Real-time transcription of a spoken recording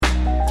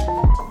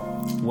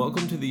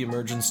Welcome to the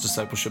Emergence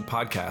Discipleship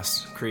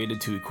Podcast,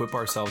 created to equip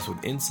ourselves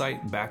with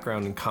insight,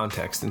 background, and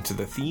context into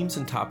the themes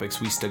and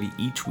topics we study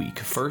each week,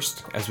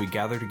 first as we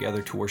gather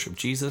together to worship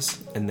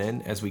Jesus, and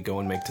then as we go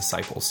and make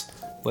disciples.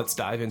 Let's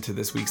dive into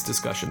this week's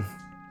discussion.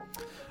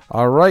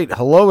 All right.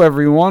 Hello,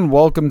 everyone.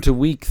 Welcome to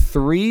week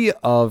 3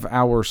 of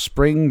our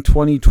spring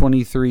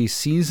 2023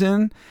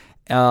 season.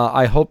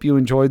 I hope you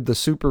enjoyed the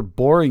super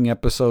boring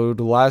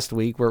episode last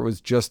week where it was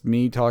just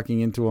me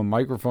talking into a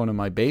microphone in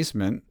my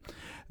basement.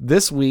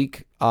 This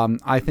week,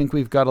 I think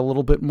we've got a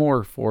little bit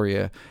more for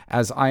you,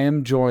 as I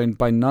am joined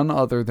by none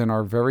other than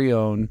our very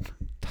own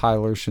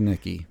Tyler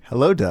Shinicki.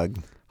 Hello,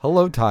 Doug.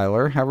 Hello,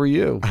 Tyler. How are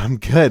you? I'm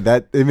good.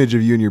 That image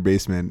of you in your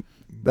basement,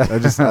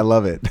 I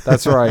love it.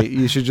 That's right.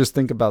 You should just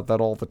think about that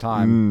all the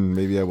time.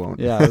 Maybe I won't.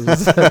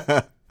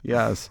 Yeah.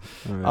 Yes.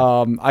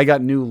 Right. I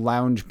got new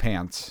lounge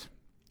pants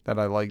that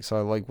I like, so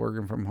I like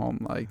working from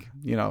home, like,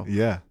 you know,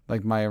 Yeah.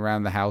 like my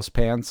around the house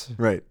pants.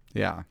 Right.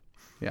 Yeah.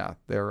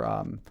 They're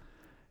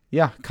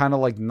kind of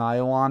like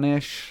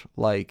nylon-ish,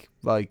 like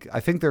I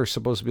think they're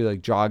supposed to be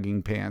like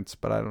jogging pants,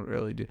 but I don't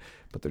really do.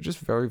 But they're just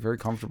very, very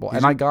comfortable.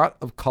 And I got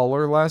a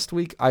color last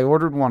week. I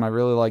ordered one. I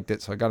really liked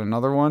it, so I got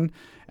another one,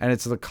 and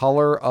it's the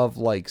color of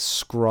like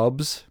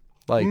Scrubs,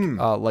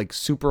 like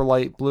super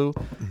light blue,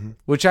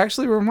 which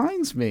actually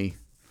reminds me.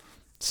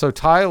 So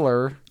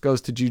Tyler goes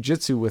to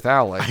jiu-jitsu with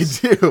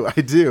Alex. I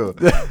do.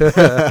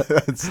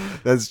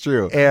 That's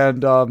true.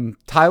 And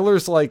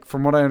Tyler's like,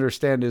 from what I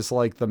understand, is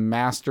like the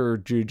master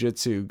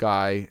jiu-jitsu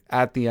guy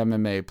at the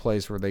MMA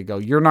place where they go,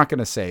 you're not going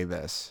to say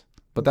this.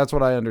 But that's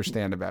what I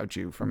understand about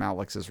you from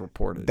Alex's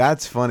reported.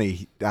 That's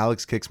funny.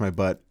 Alex kicks my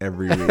butt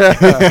every week.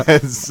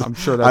 I'm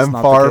sure that's I'm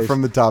not far the case.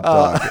 from the top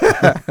dog.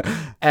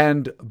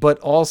 But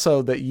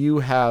also that you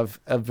have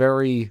a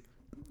very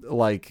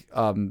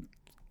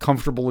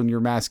comfortable in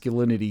your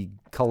masculinity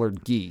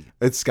colored gi.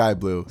 It's sky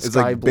blue. It's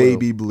Sky like blue.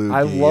 Baby blue.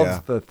 I gi, love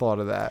yeah. the thought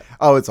of that.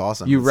 Oh, it's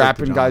awesome. You It's like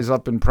wrapping pajamas. guys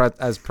up in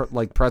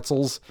like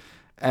pretzels,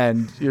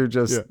 and you're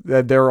just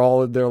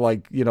they're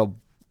like, you know,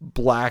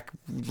 black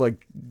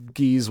like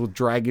gis with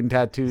dragon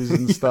tattoos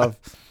and stuff.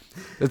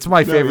 It's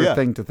my favorite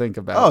thing to think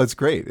about. Oh, it's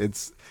great.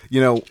 It's,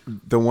 you know,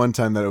 the one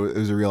time that it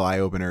was a real eye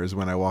opener is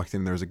when I walked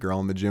in. There was a girl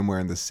in the gym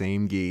wearing the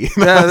same gi.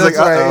 Yeah, that's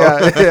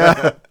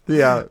right.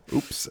 Yeah.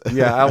 Oops.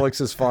 Yeah,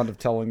 Alex is fond of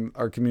telling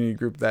our community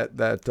group that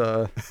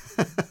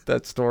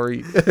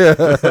story.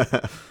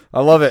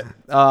 I love it.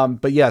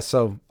 But yeah,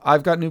 so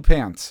I've got new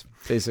pants.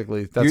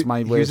 Basically, that's my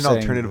way of saying. Here's an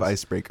alternative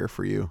icebreaker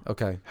for you.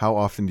 Okay. How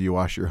often do you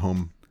wash your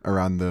home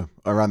around the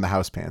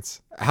house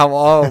pants?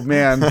 Oh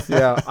man,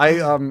 yeah.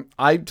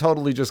 I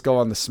totally just go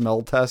on the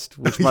smell test,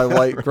 which my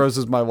wife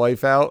grosses my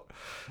wife out.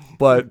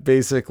 But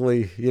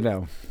basically, you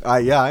know.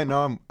 Yeah, I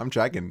know. I'm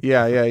tracking.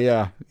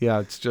 Yeah.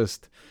 It's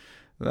just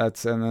and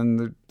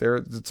then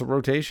it's a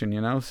rotation,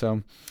 you know.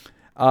 So,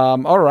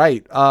 all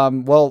right.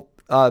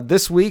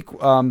 This week,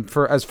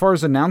 for as far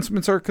as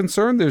announcements are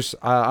concerned, there's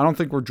I don't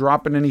think we're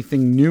dropping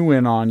anything new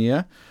in on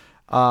you.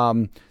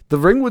 The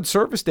Ringwood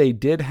Service Day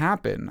did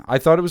happen. I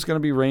thought it was going to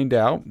be rained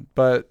out,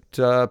 but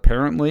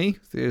apparently,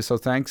 so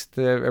thanks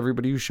to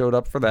everybody who showed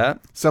up for that.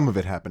 Some of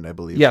it happened, I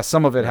believe. Yeah,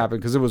 some of it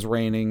happened because it was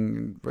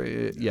raining.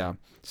 Yeah,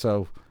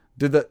 so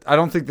I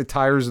don't think the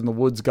tires in the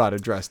woods got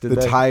addressed, did they?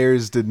 The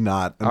tires did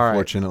not, All right.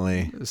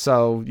 unfortunately.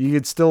 So you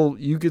could still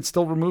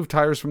remove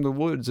tires from the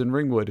woods in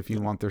Ringwood if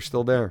you want. They're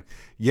still there.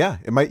 Yeah,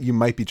 you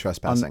might be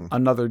trespassing.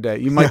 Another day,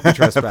 you might be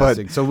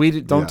trespassing. So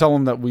don't tell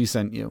them that we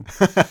sent you.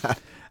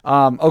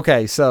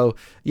 Okay, so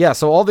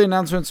all the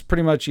announcements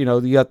pretty much, you know,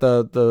 you got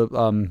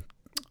the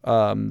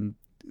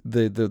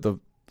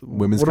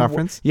Women's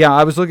conference? Yeah,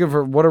 I was looking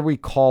for, what are we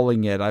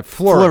calling it?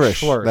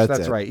 Flourish.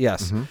 That's right.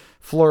 Yes. Mm-hmm.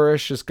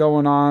 Flourish is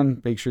going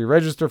on. Make sure you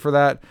register for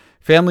that.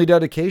 Family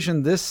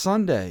dedication this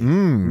Sunday,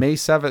 May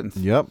 7th.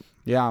 Yep.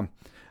 Yeah.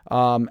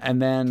 And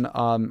then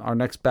our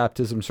next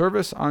baptism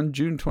service on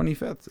June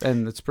 25th.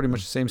 And it's pretty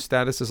much the same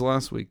status as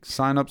last week.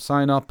 Sign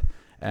up.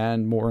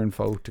 And more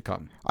info to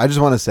come. I just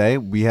want to say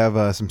we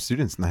have some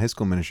students in the high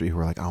school ministry who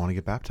are like, I want to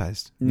get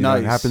baptized. You know,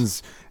 Nice. it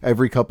happens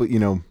every couple,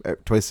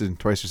 twice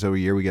or so a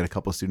year. We get a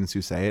couple of students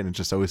who say it, and it's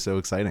just always so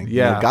exciting.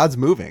 Yeah. You know, God's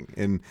moving,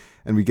 and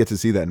we get to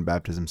see that in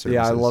baptism services.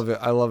 Yeah, I love it.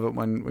 I love it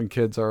when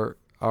kids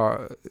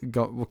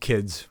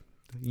kids,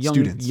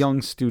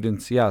 young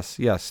students. Yes,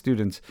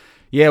 students.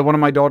 Yeah, one of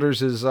my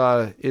daughters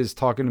is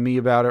talking to me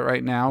about it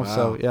right now. Wow.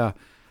 So yeah,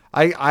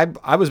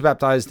 I was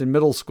baptized in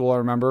middle school, I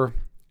remember.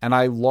 And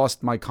I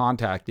lost my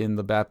contact in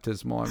the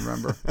baptismal, I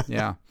remember.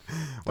 Yeah.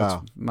 That's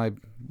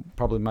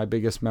probably my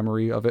biggest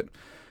memory of it.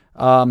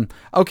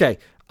 Okay.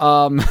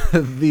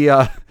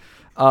 The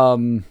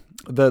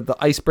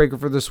icebreaker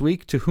for this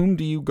week, to whom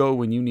do you go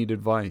when you need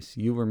advice?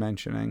 You were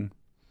mentioning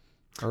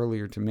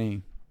earlier to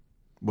me.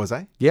 Was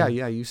I? Yeah,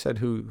 you said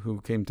who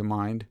came to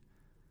mind.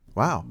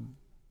 Wow.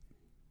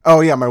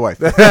 Oh yeah, my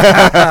wife.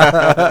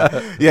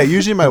 Yeah,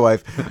 usually my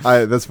wife.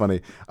 That's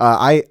funny.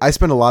 I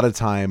spend a lot of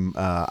time.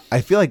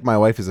 I feel like my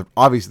wife is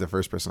obviously the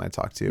first person I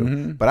talk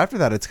to, but after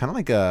that, it's kind of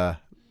like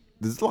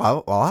there's a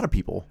lot of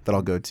people that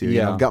I'll go to. You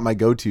Yeah. know, I've got my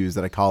go-tos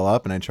that I call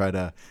up and I try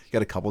to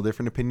get a couple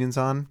different opinions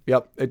on.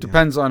 Yep. It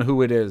depends on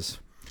who it is,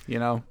 you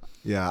know?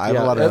 Yeah, I have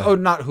a lot of. Oh,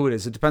 not who it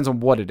is. It depends on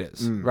what it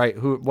is, right?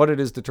 What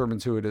it is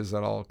determines who it is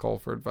that I'll call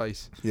for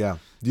advice. Yeah.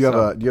 Do you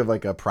have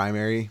like a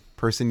primary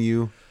person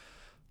you?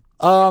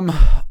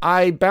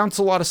 I bounce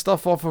a lot of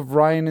stuff off of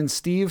Ryan and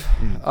Steve.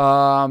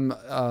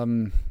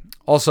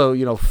 Also,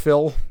 you know,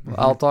 Phil,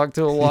 I'll talk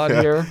to a lot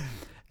here.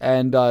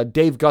 And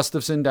Dave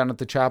Gustafson down at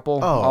the chapel.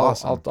 Oh,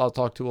 awesome. I'll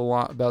talk to a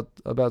lot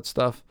about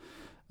stuff.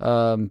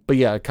 But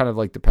yeah, it kind of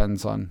like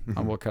depends on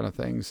what kind of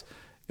things.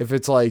 If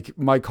it's like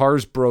my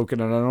car's broken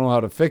and I don't know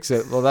how to fix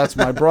it, well, that's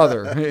my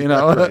brother, you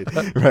know?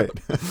 Right.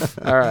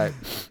 All right.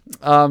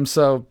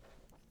 So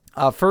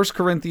 1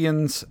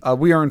 Corinthians,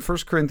 we are in 1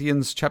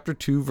 Corinthians chapter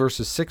 2,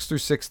 verses 6 through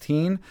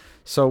 16.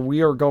 So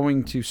we are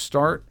going to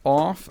start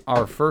off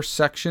our first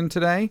section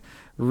today,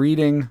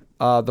 reading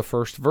the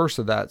first verse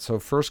of that. So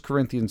 1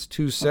 Corinthians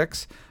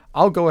 2:6.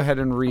 I'll go ahead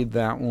and read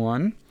that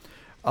one.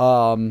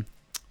 And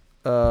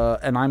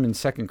I'm in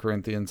 2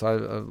 Corinthians. I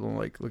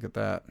like, look at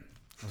that.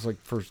 I was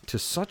like, to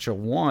such a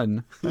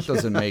one, that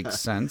doesn't make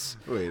sense.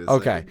 Wait a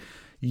Okay. second.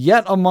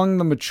 Yet among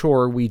the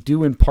mature we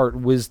do impart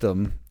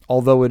wisdom,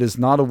 although it is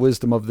not a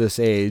wisdom of this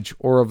age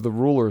or of the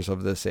rulers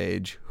of this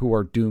age who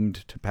are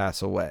doomed to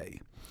pass away.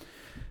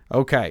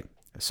 Okay.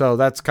 So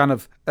that's kind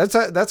of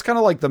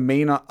like the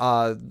main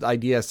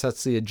idea,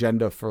 sets the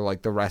agenda for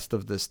like the rest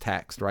of this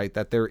text, right?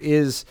 That there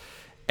is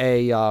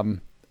a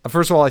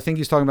first of all, I think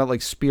he's talking about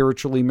like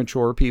spiritually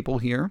mature people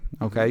here.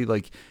 Okay.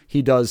 Like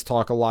he does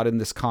talk a lot in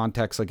this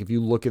context. Like if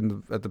you look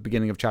at the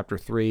beginning of chapter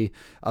 3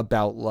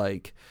 about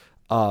like,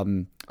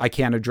 I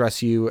can't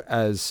address you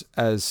as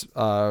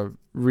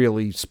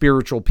really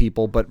spiritual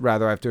people, but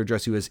rather I have to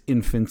address you as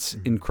infants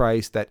in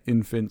Christ, that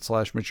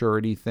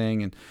infant/maturity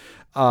thing.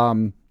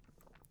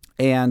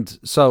 And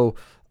so,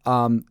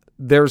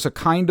 there's a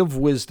kind of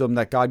wisdom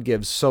that God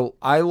gives. So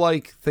I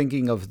like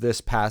thinking of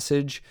this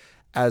passage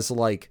as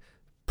like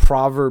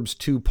Proverbs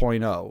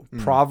 2.0,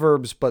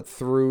 Proverbs, but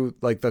through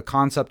like the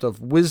concept of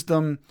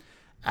wisdom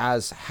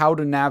as how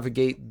to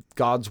navigate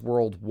God's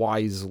world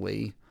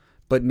wisely,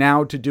 but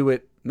now to do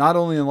it not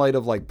only in light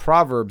of like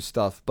Proverbs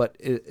stuff, but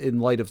in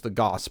light of the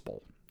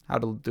gospel, how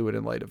to do it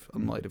in light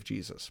of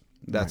Jesus.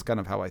 That's kind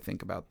of how I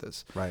think about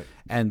this. Right.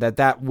 And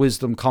that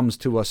wisdom comes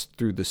to us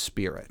through the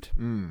Spirit.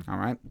 All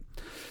right.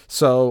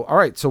 So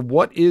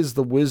what is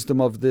the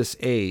wisdom of this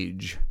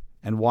age?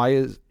 And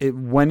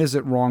when is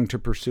it wrong to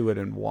pursue it,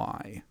 and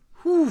why?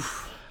 Whew.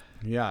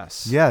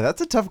 Yes. Yeah,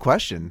 that's a tough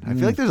question. I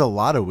feel like there's a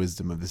lot of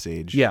wisdom of this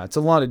age. Yeah, it's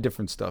a lot of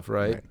different stuff,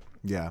 right?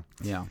 Yeah.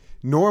 Yeah.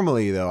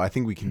 Normally, though, I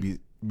think we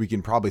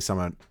can probably sum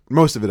up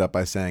most of it up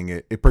by saying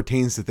it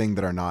pertains to things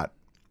that are not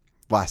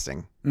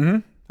lasting. Mm-hmm.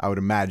 I would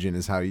imagine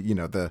is how, you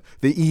know, the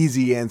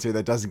easy answer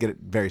that doesn't get it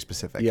very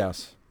specific.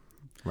 Yes.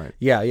 Right.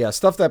 Yeah.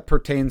 Stuff that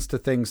pertains to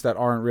things that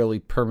aren't really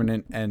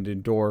permanent and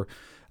endure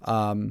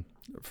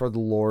for the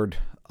Lord.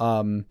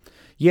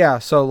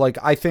 So like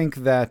I think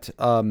that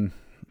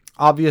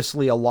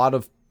obviously a lot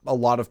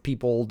of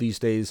people these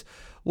days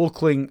will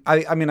cling.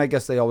 I mean, I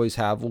guess they always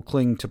will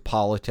cling to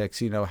politics.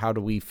 You know, how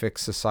do we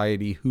fix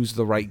society? Who's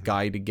the right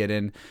guy to get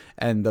in,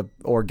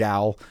 or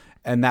gal?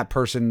 And that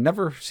person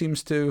never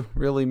seems to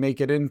really make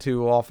it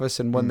into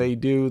office. And when they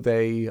do,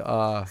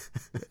 stuff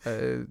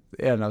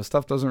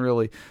doesn't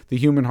really, the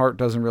human heart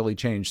doesn't really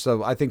change.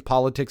 So I think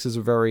politics is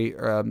a very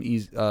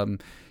easy,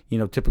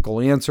 typical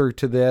answer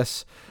to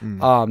this.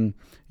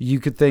 You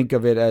could think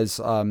of it as,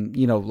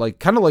 like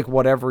kind of like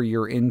whatever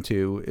you're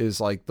into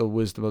is like the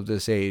wisdom of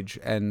this age.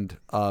 And,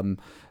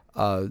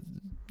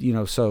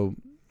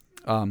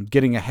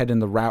 getting ahead in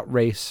the route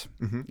race,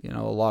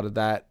 a lot of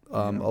that,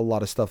 a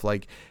lot of stuff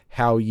like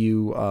how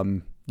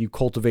you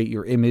cultivate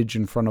your image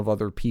in front of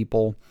other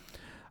people.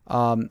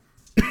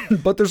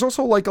 But there's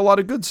also like a lot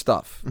of good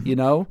stuff, you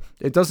know,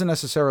 it doesn't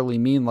necessarily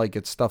mean like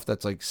it's stuff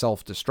that's like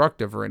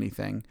self-destructive or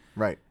anything.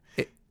 Right.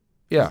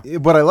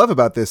 What I love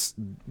about this,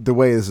 the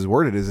way this is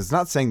worded, is it's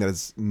not saying that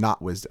it's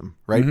not wisdom,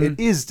 right? It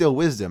is still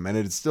wisdom and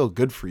it's still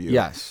good for you.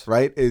 Yes.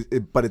 Right.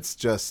 But it's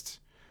just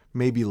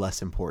maybe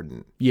less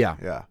important. Yeah.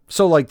 Yeah.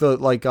 So like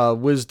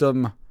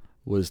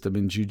wisdom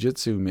in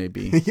jiu-jitsu,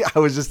 maybe. Yeah. I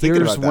was just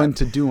thinking Here's about that. when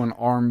to do an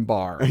arm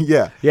bar.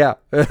 Yeah. Yeah.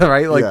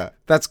 Right. Like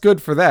that's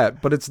good for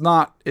that, but it's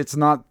not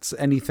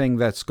anything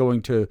that's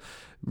going to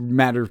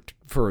matter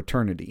for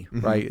eternity.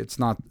 Right. It's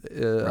not,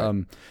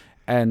 Right.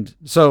 And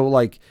so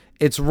like,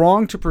 it's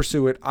wrong to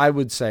pursue it, I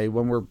would say,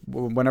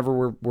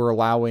 whenever we're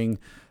allowing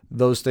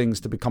those things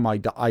to become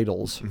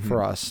idols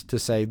for us, to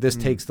say this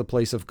takes the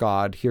place of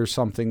God. Here's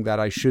something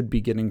that I should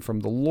be getting from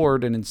the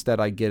Lord, and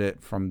instead I get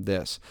it from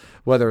this.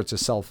 Whether it's a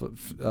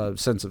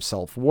sense of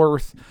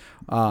self-worth,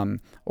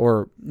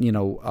 or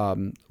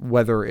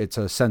whether it's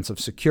a sense of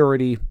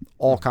security,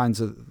 all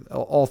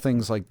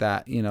things like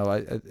that.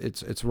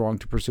 It's wrong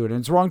to pursue it, and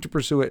it's wrong to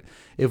pursue it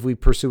if we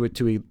pursue it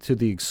to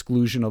the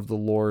exclusion of the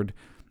Lord.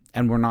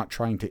 and we're not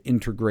trying to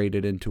integrate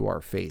it into our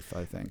faith,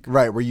 I think.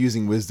 Right. We're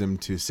using wisdom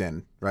to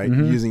sin, right?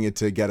 Using it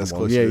to get us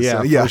closer to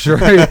sin. Yeah, for sure.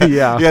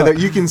 Yeah. Yeah, that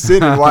you can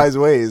sin in wise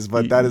ways,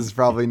 but that is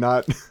probably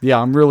not. Yeah,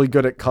 I'm really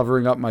good at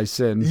covering up my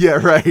sin. Yeah,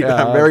 right.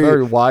 Yeah, I'm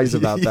very wise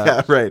about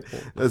that. Yeah, right.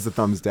 That's a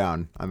thumbs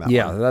down on that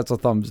Yeah, one. that's a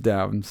thumbs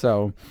down.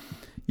 So,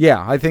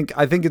 yeah, I think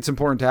it's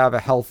important to have a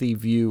healthy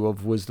view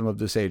of wisdom of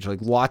this age.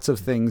 Like, lots of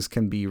things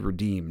can be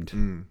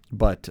redeemed,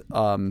 but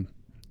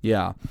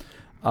yeah.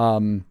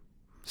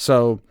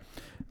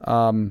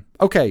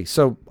 Okay,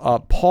 so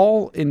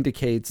Paul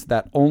indicates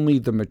that only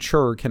the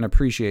mature can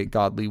appreciate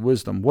godly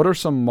wisdom. What are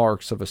some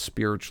marks of a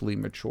spiritually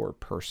mature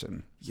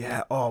person?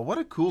 Yeah. Oh, what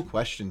a cool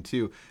question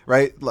too.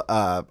 Right.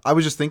 I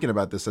was just thinking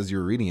about this as you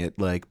were reading it.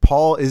 Like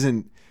Paul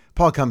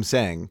comes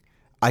saying,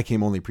 I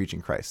came only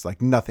preaching Christ,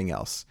 like nothing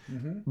else.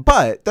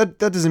 But that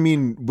doesn't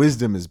mean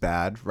wisdom is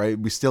bad, right?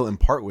 We still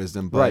impart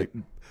wisdom, but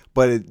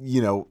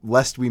it,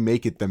 lest we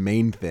make it the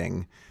main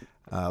thing.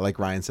 Like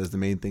Ryan says, the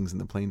main things and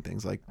the plain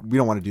things. Like we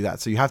don't want to do that.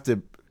 So you have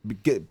to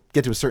get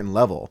to a certain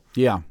level.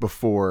 Yeah.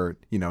 Before,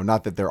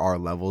 not that there are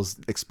levels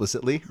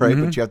explicitly, right?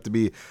 But you have to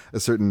be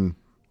a certain,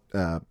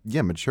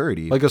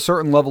 maturity. Like a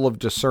certain level of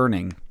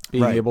discerning,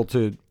 being Right. able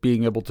to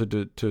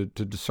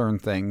discern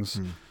things.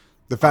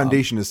 The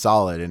foundation is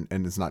solid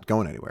and it's not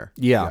going anywhere.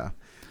 Yeah.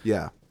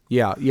 Yeah.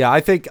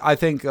 I think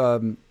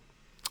of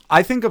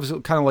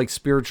kind of like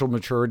spiritual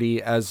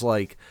maturity as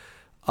like,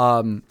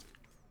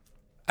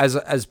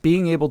 as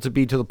being able to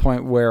be to the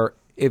point where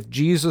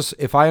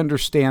if I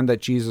understand that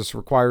Jesus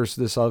requires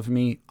this of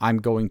me, I'm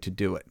going to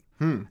do it.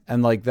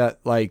 And like that,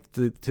 like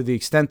to the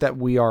extent that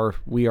we are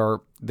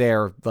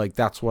there, like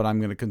that's what I'm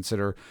going to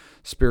consider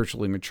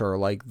spiritually mature.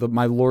 Like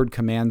my Lord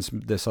commands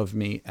this of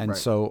me. And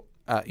so,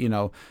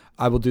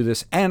 I will do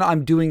this, and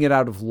I'm doing it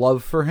out of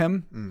love for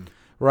him.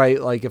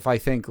 Right. Like if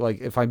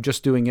I'm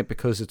just doing it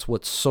because it's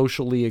what's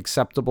socially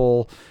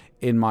acceptable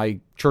in my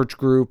church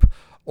group,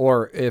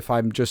 or if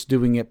I'm just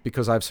doing it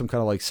because I have some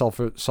kind of like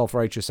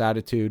self-righteous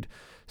attitude.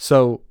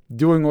 So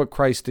doing what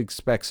Christ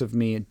expects of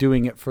me,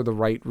 doing it for the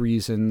right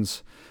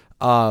reasons,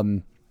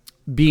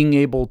 being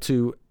able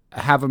to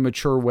have a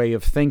mature way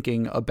of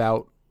thinking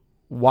about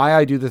why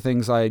I do the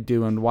things I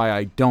do and why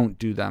I don't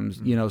do them.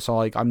 So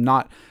like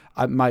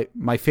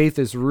my faith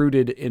is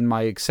rooted in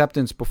my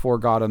acceptance before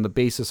God on the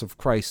basis of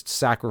Christ's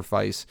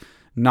sacrifice,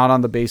 not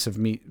on the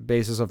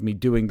basis of me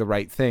doing the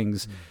right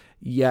things.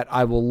 Yet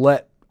I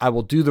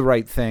will do the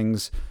right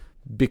things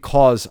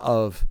because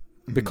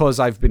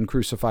I've been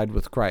crucified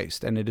with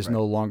Christ, and it is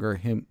no longer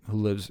him who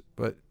lives,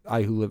 but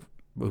I who live,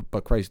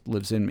 but Christ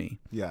lives in me.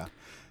 Yeah.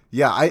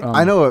 Yeah.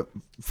 I know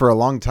for a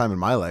long time in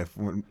my life,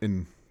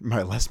 in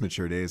my less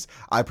mature days,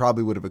 I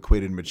probably would have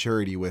equated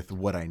maturity with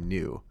what I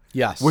knew.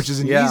 Yes. Which is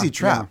an easy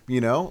trap,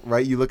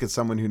 right? You look at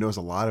someone who knows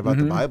a lot about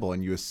the Bible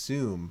and you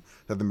assume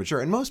that they're mature.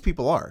 And most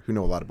people are who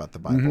know a lot about the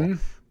Bible.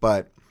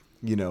 But,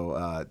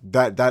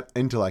 that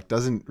intellect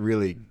doesn't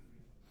really...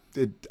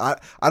 I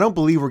don't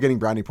believe we're getting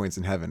brownie points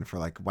in heaven for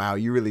like, wow,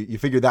 you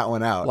figured that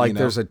one out. Like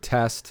there's a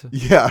test.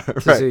 Yeah.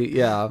 Right. See,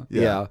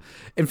 yeah.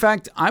 In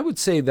fact, I would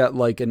say that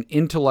like an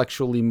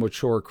intellectually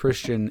mature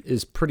Christian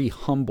is pretty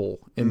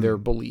humble in their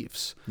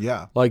beliefs.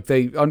 Yeah. Like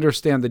they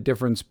understand the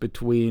difference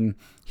between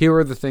here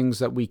are the things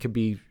that we could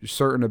be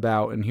certain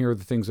about and here are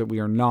the things that we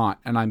are not.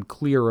 And I'm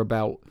clear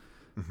about,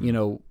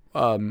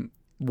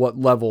 what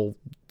level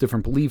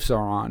different beliefs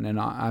are on. And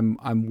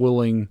I'm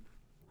willing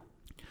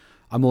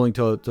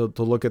to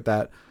look at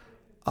that,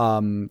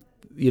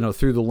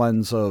 through the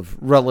lens of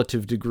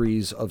relative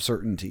degrees of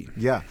certainty.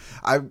 Yeah.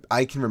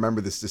 I can remember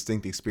this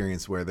distinct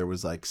experience where there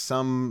was like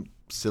some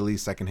silly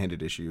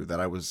second-handed issue that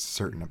I was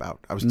certain about.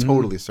 I was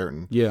totally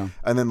certain. Yeah.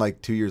 And then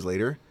like 2 years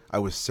later, I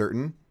was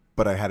certain,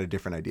 but I had a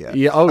different idea.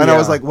 Yeah. I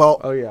was like, well,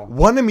 yeah.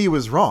 One of me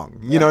was wrong.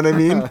 You know what I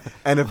mean?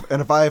 And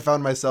if I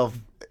found myself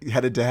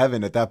headed to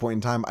heaven at that point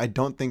in time, I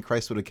don't think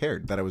Christ would have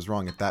cared that I was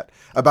wrong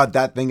about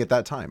that thing at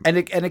that time. And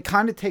it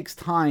kind of takes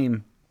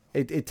time.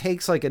 It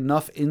takes like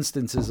enough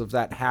instances of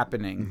that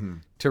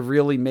happening to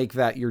really make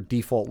that your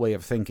default way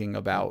of thinking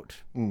about,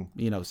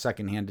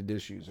 second-handed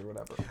issues or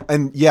whatever.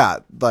 And yeah,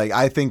 like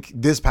I think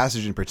this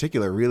passage in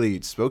particular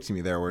really spoke to me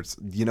there, where it's,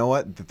 you know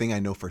what, the thing I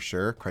know for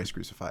sure, Christ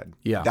crucified.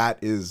 Yeah, that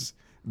is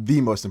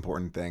the most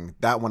important thing.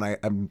 That one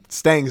I'm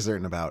staying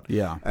certain about.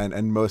 Yeah,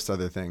 and most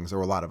other things,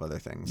 or a lot of other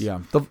things. Yeah.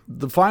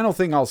 The final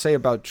thing I'll say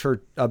about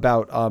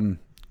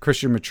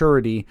Christian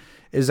maturity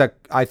is that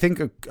I think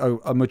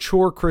a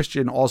mature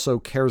Christian also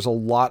cares a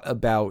lot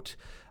about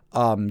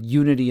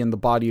unity in the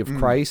body of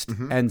Christ,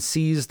 and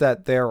sees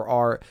that there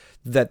are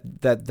that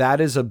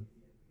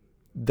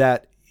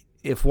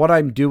if what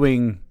I'm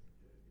doing,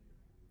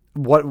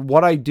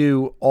 what I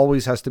do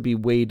always has to be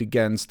weighed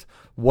against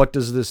what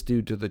does this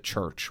do to the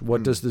church?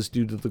 What does this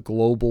do to the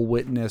global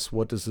witness?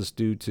 What does this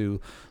do to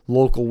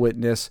local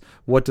witness?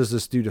 What does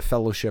this do to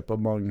fellowship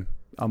among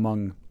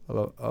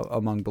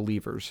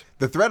believers?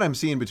 The thread I'm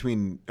seeing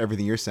between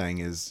everything you're saying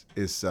is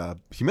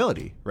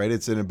humility, right?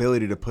 It's an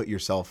ability to put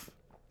yourself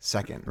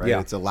second, right? Yeah.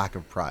 It's a lack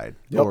of pride,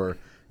 or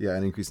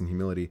an increase in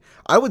humility.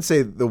 I would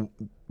say the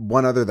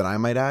one other that I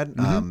might add,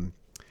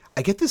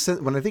 I get this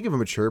sense when I think of a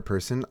mature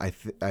person.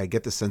 I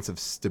get the sense of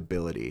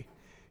stability.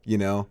 You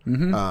know,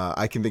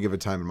 I can think of a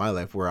time in my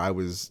life where I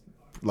was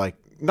like,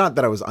 not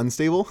that I was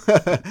unstable,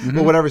 but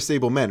whatever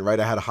stable meant, right?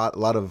 I had a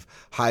lot of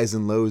highs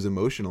and lows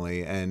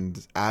emotionally,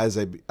 and as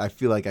I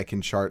feel like I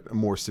can chart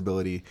more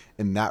stability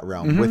in that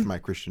realm with my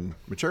Christian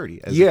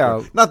maturity.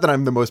 Not that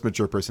I'm the most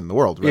mature person in the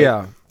world, right?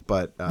 Yeah.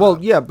 But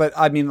but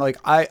I mean, like,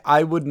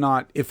 I would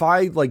not, if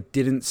I like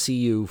didn't see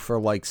you for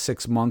like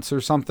 6 months or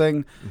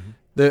something,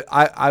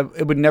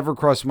 it would never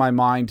cross my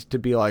mind to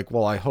be like,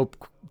 well, I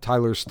hope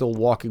Tyler's still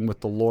walking with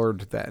the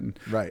Lord then.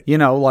 Right. You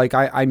know, like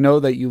I know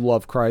that you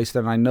love Christ,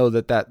 and I know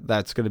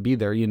that's going to be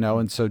there, you know,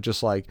 and so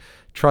just like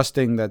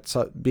trusting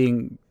that,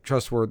 being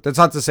trustworthy. That's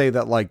not to say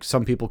that like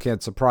some people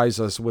can't surprise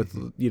us with,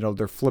 you know,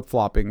 their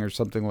flip-flopping or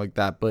something like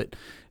that, but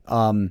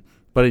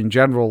in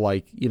general,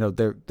 like, you know,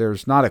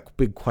 there's not a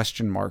big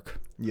question mark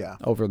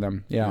over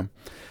them. Yeah.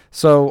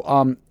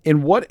 So,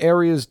 in what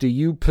areas do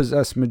you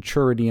possess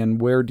maturity,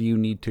 and where do you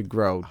need to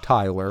grow,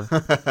 Tyler?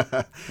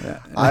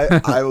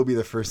 I will be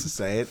the first to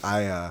say it.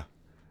 I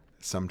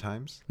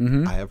sometimes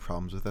I have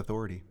problems with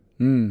authority.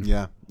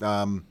 Yeah.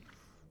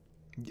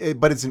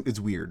 But it's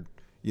weird.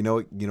 You know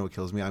what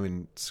kills me? I'm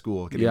in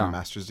school getting a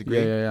master's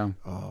degree. Yeah.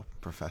 Oh,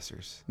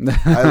 professors.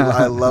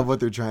 I love what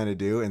they're trying to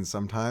do, and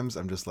sometimes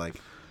I'm just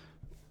like,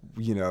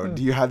 you know,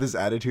 do you have this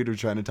attitude of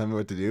trying to tell me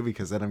what to do?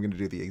 Because then I'm going to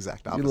do the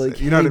exact opposite. You're like,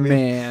 you know what I mean?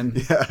 Man.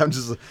 Yeah, I'm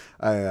just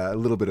a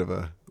little bit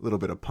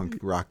of punk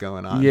rock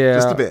going on. Yeah,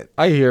 just a bit.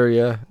 I hear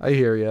you.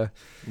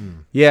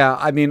 Yeah,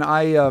 I mean,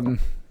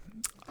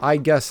 I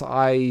guess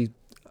I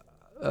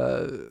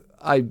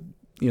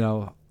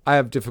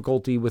have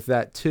difficulty with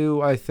that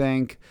too. I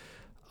think,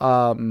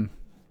 I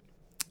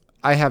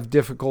have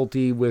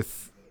difficulty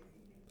with.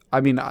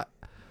 I mean,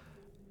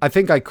 I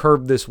think I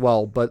curbed this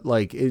well, but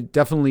like it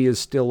definitely is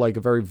still like a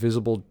very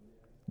visible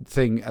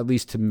thing, at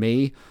least to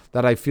me,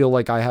 that I feel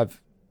like I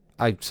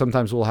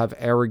sometimes will have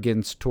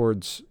arrogance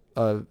towards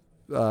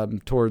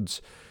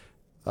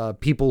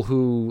people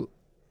who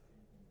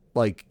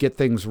like get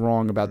things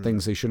wrong about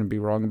things they shouldn't be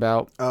wrong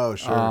about. Oh,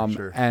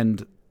 sure.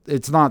 And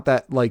it's not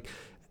that like,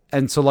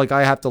 and so like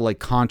I have to like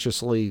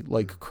consciously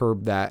like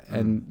curb that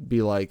and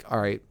be like,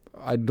 all right,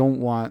 I don't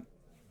want.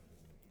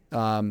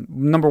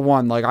 Number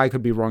one, like I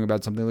could be wrong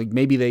about something. Like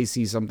maybe they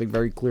see something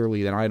very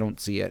clearly and I don't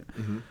see it.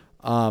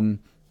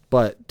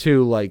 But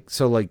two, like,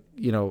 so like,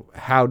 you know,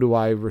 how do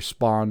I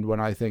respond when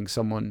I think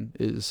someone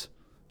is,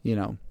 you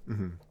know,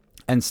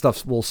 and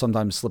stuff will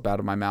sometimes slip out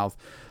of my mouth.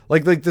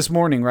 Like this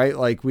morning, right?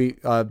 Like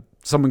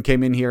someone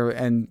came in here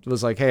and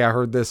was like, "Hey, I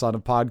heard this on a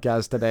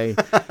podcast today,"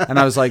 and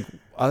I was like,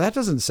 "Oh, that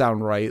doesn't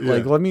sound right." Yeah.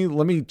 Like, let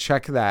me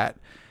check that.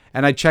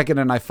 And I check it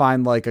and I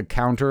find like a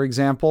counter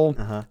example,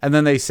 and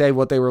then they say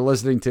what they were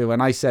listening to,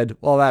 and I said,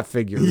 "Well, that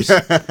figures,"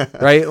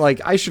 right?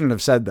 Like I shouldn't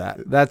have said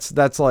that.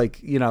 That's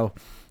like, you know,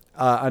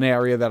 an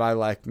area that I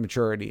lack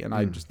maturity, and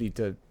I just need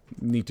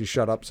to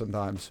shut up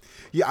sometimes.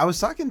 Yeah, I was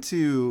talking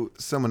to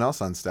someone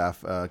else on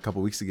staff a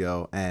couple weeks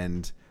ago,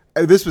 and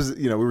this was,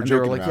 you know, we were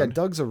joking like, around. "Yeah,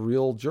 Doug's a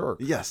real jerk."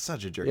 Yeah,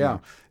 such a jerk. Yeah,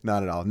 no,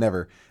 not at all,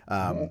 never.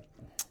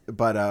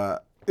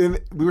 But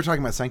we were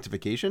talking about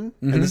sanctification,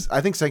 and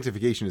I think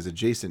sanctification is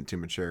adjacent to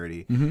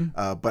maturity.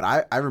 But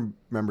I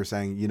remember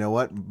saying, you know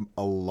what,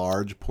 a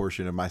large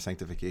portion of my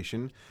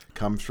sanctification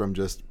comes from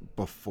just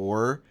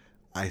before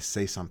I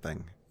say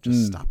something,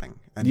 just stopping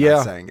and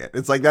not saying it.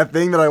 It's like that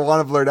thing that I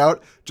want to blurt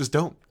out, just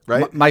don't.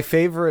 Right. My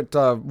favorite,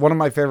 one of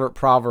my favorite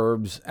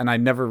proverbs, and I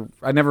never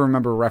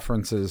remember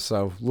references,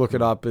 so look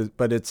it up.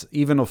 But it's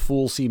even a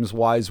fool seems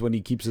wise when he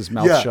keeps his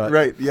mouth shut.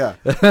 Right. Yeah.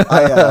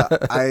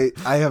 I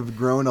have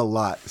grown a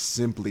lot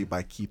simply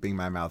by keeping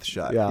my mouth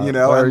shut. Yeah, you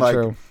know, very and like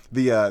true.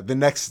 The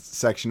next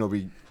section will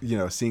be, you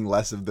know, seeing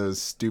less of those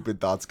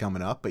stupid thoughts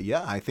coming up. But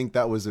yeah, I think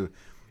that was an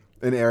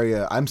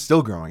area I'm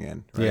still growing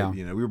in. Right? Yeah.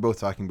 You know, we were both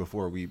talking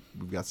before. We've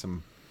got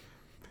some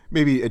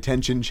maybe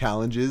attention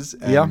challenges,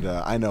 and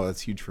I know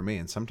that's huge for me,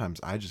 and sometimes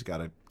I just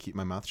gotta keep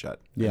my mouth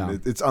shut. Yeah,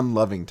 it's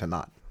unloving to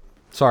not.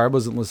 Sorry, I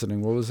wasn't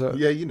listening. What was that?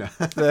 Yeah, you know.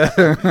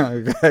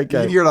 Okay. You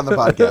can hear it on the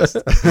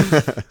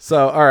podcast.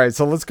 So, all right,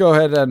 so let's go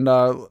ahead and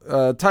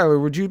Tyler,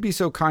 would you be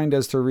so kind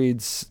as to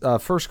read 1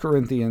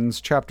 Corinthians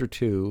chapter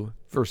 2,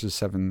 verses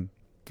 7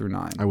 through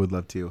 9? I would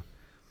love to.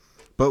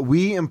 But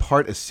we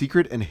impart a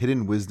secret and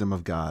hidden wisdom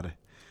of God,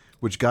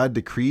 which God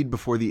decreed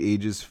before the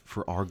ages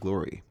for our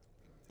glory.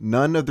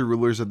 None of the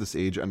rulers of this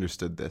age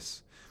understood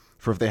this,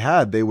 for if they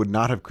had, they would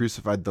not have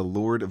crucified the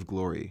Lord of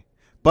glory.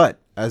 But,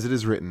 as it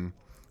is written,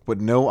 what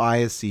no eye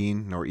has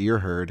seen, nor ear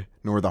heard,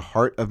 nor the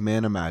heart of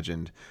man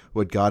imagined,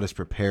 what God has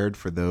prepared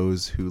for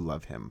those who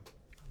love him.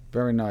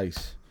 Very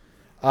nice.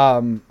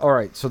 All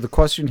right, so the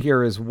question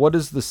here is, what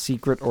is the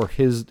secret or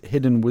his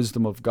hidden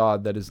wisdom of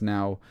God that is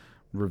now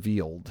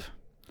revealed?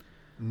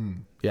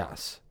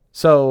 Yes.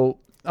 So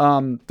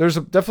there's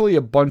definitely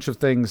a bunch of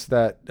things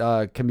that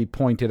can be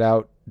pointed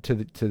out to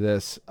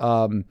this.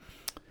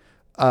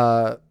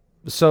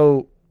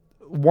 So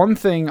one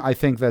thing I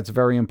think that's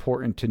very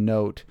important to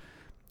note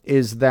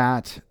is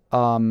that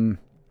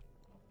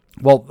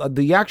Well,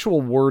 the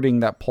actual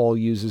wording that Paul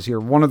uses here,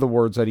 one of the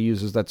words that he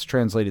uses that's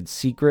translated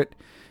secret,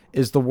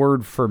 is the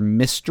word for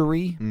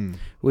mystery,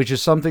 which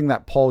is something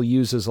that Paul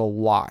uses a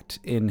lot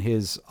in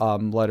his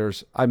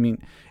letters. I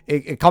mean,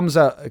 it comes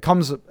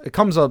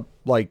up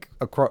like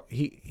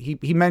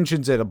he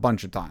mentions it a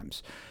bunch of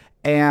times.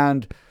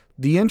 And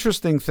the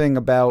interesting thing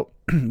about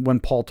when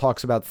Paul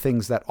talks about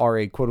things that are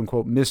a quote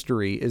unquote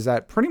mystery is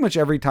that pretty much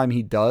every time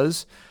he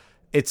does,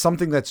 it's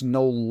something that's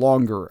no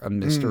longer a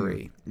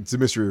mystery. It's a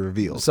mystery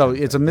revealed. So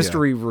it's a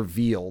mystery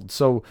revealed.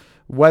 So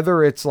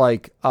whether it's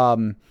like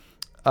that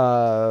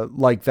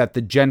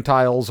the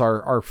Gentiles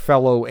are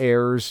fellow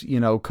heirs,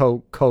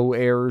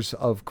 co-heirs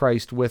of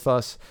Christ with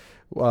us,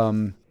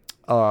 or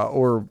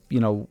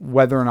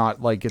whether or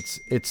not like it's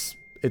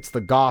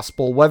the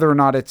gospel, whether or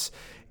not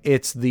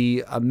it's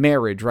the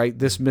marriage, right?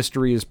 This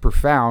mystery is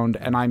profound,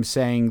 and I'm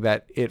saying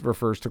that it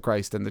refers to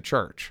Christ and the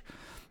church.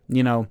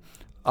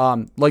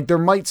 Like there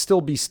might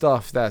still be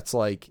stuff that's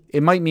like,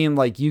 it might mean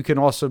like you can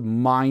also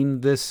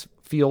mine this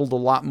field a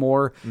lot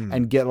more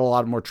and get a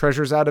lot more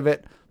treasures out of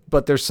it,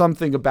 but there's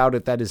something about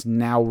it that is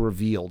now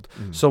revealed.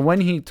 So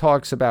when he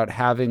talks about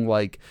having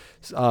like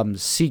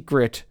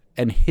secret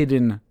and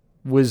hidden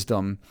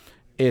wisdom,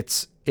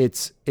 it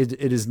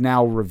is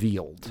now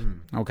revealed.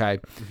 Okay.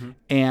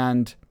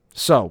 And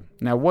so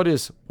now what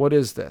is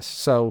this?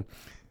 So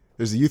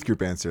there's a youth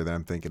group answer that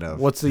I'm thinking of.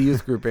 What's the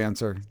youth group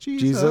answer?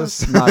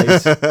 Jesus.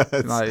 Nice.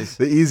 Nice.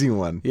 The easy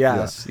one.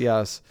 Yes.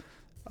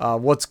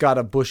 What's got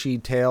a bushy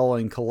tail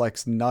and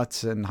collects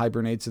nuts and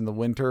hibernates in the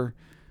winter?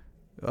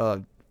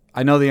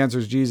 I know the answer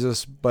is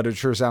Jesus, but it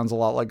sure sounds a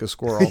lot like a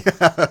squirrel.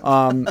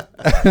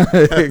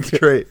 That's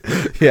great.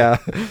 Yeah.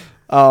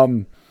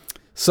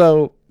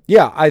 So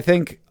yeah, I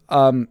think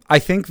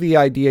the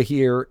idea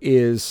here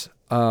is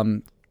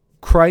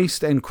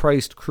Christ and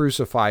Christ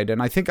crucified,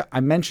 and I think I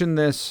mentioned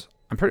this.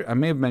 I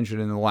may have mentioned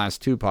it in the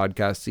last two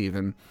podcasts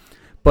even,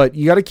 but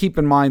you got to keep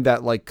in mind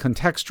that like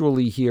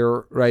contextually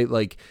here, right?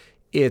 Like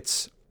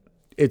it's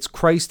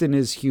Christ in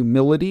his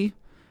humility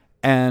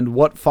and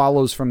what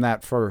follows from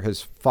that for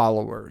his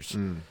followers.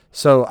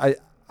 So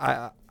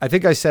I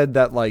think I said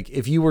that like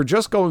if you were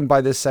just going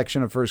by this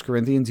section of 1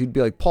 Corinthians, you'd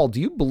be like, Paul, do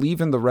you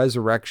believe in the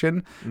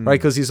resurrection? Right?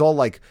 Because he's all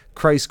like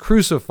Christ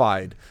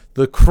crucified,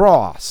 the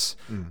cross,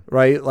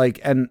 right?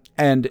 Like and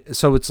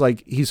so it's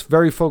like he's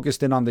very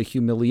focused in on the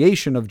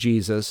humiliation of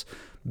Jesus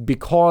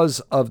because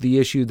of the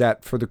issue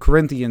that for the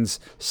Corinthians,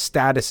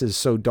 status is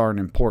so darn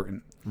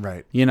important.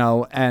 Right.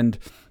 And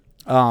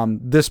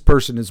this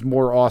person is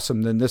more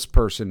awesome than this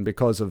person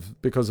because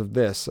of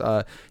this,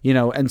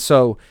 and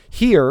so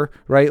here,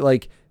 right,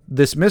 like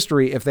this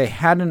mystery, if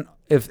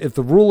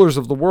the rulers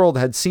of the world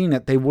had seen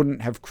it, they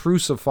wouldn't have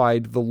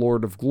crucified the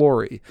Lord of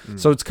glory.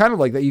 So it's kind of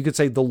like that. You could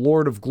say the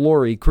Lord of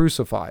glory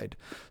crucified.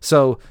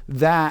 So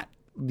that,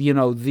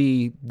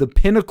 the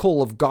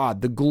pinnacle of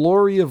God, the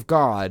glory of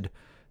God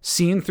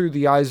seen through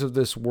the eyes of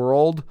this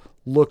world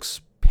looks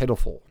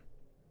pitiful.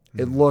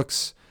 It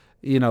looks,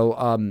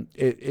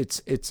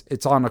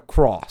 it's on a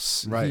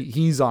cross. Right.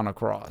 He's on a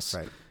cross.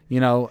 Right.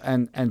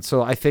 And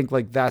so I think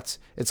like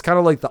it's kind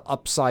of like the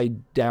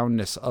upside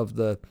downness of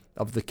the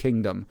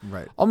kingdom.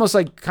 Right. Almost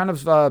like kind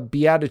of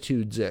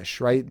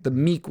Beatitudes-ish, right? The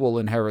meek will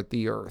inherit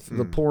the earth.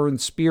 The poor in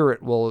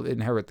spirit will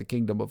inherit the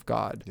kingdom of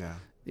God. Yeah.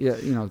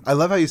 Yeah, I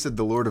love how you said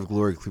the Lord of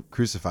glory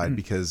crucified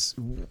because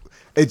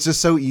it's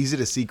just so easy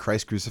to see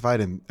Christ crucified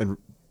and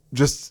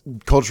just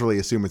culturally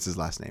assume it's his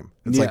last name.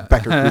 It's like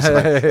Becker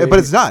crucified. But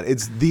it's not.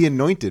 It's the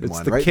anointed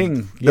one, the right?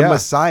 king. The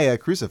Messiah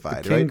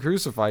crucified, the king right?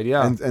 crucified,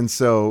 yeah. And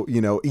so,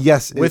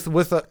 yes.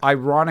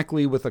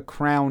 Ironically, with a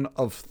crown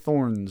of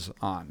thorns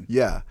on.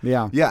 Yeah.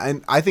 Yeah. Yeah,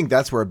 and I think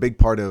that's where a big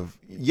part of,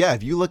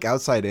 if you look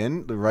outside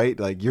in, right,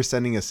 like you're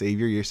sending a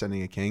savior, you're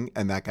sending a king,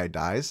 and that guy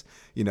dies,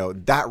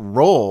 that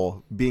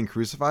role being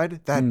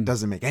crucified, that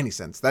doesn't make any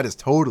sense. That is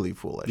totally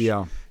foolish.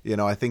 Yeah.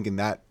 I think in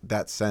that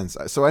sense.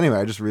 So anyway,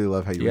 I just really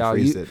love how you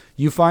rephrased it.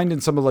 You find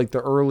in some of like the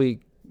early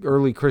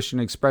Christian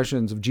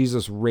expressions of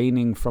Jesus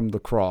reigning from the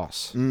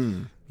cross,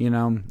 and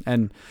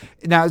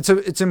now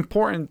it's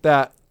important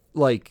that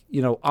like,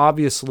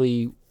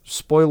 obviously,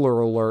 spoiler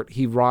alert,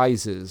 he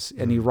rises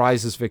and he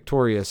rises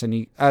victorious, and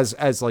he,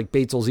 as like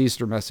Baitel's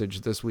Easter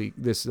message this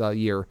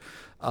year,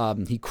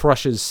 he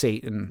crushes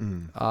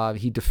Satan,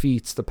 he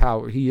defeats the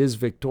power, he is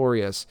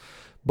victorious,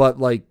 but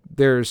like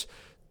there's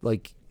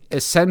like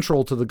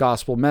essential to the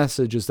gospel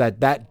message is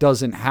that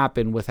doesn't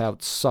happen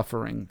without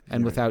suffering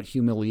and without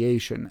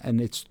humiliation, and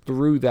it's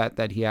through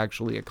that he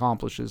actually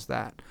accomplishes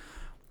that.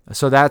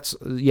 So that's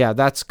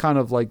kind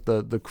of like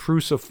the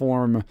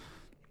cruciform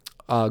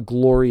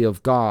glory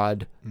of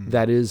God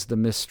that is the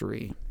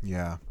mystery.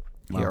 Yeah.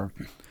 Here.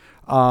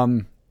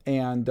 And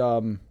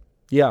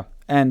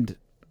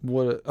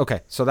what?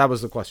 Okay, so that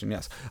was the question.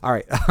 Yes. All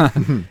right.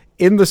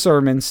 In the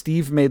sermon,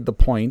 Steve made the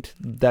point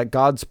that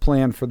God's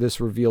plan for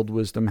this revealed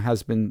wisdom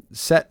had been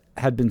set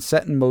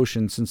in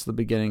motion since the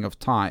beginning of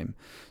time.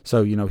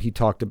 So, he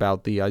talked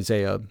about the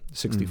Isaiah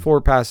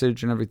 64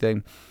 passage and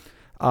everything,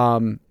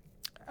 and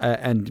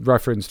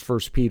referenced 1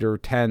 Peter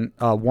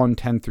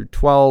 1:10 through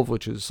 12,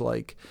 which is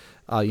like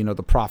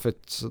the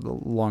prophets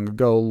long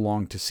ago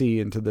longed to see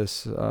into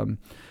this.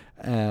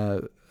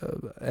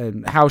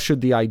 And how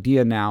should the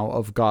idea now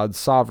of God's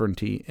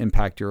sovereignty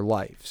impact your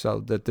life?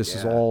 So that this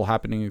is all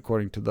happening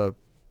according to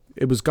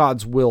it was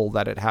God's will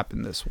that it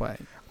happened this way.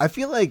 I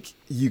feel like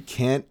you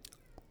can't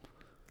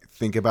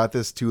think about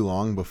this too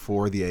long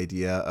before the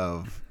idea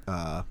of,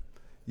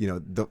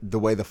 the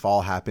way the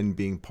fall happened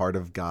being part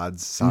of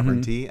God's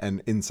sovereignty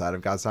and inside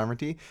of God's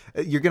sovereignty.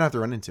 You're going to have to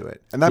run into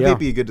it. And that may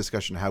be a good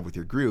discussion to have with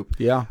your group.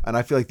 Yeah. And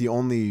I feel like the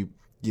only,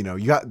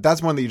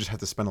 that's one that you just have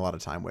to spend a lot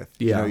of time with.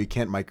 Yeah. You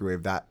can't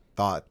microwave that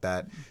thought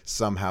that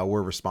somehow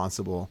we're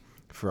responsible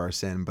for our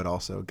sin, but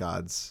also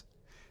God's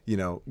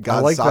God's I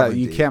like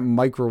sovereignty. that. You can't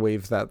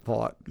microwave that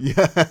thought.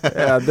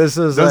 Yeah. This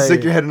is Don't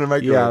stick your head in a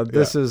microwave. Yeah,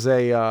 this is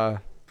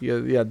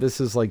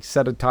this is like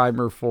set a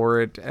timer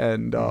for it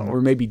and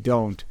or maybe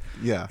don't.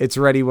 Yeah. It's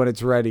ready when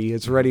it's ready.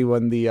 It's ready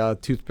when the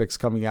toothpick's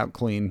coming out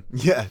clean.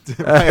 Yeah.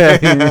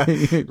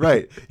 Right.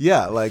 Right.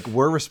 Yeah, like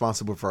we're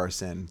responsible for our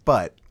sin,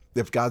 but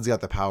if God's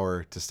got the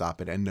power to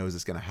stop it and knows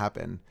it's going to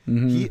happen,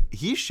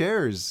 he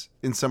shares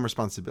in some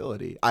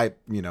responsibility.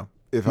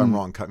 If I'm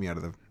wrong, cut me out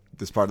of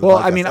this part of the podcast. Well,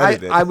 I mean,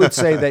 I would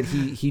say that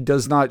he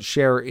does not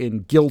share in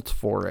guilt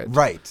for it.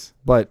 Right.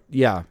 But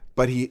yeah.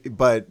 But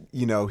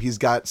he's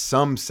got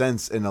some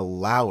sense in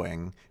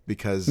allowing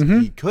because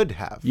he could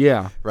have.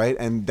 Yeah. Right.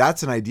 And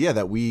that's an idea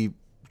that we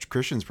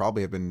Christians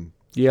probably have been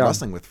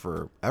wrestling with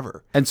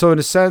forever. And so in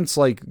a sense,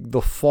 like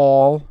the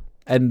fall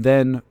and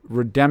then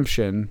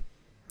redemption,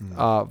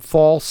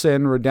 fall,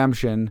 sin,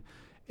 redemption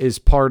is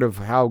part of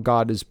how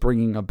God is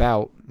bringing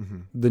about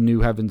the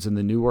new heavens and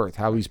the new earth,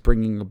 how he's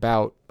bringing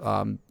about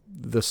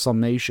the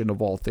summation of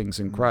all things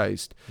in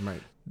Christ.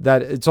 Right.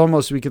 That it's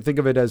almost, we can think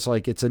of it as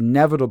like it's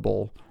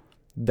inevitable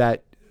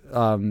that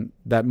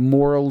that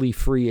morally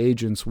free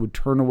agents would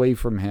turn away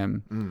from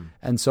him.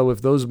 And so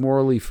if those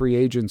morally free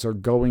agents are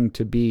going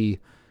to be,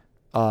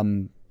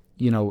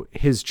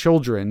 his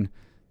children,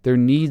 there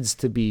needs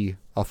to be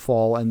a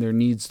fall and there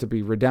needs to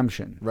be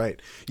redemption.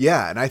 Right.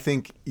 Yeah. And I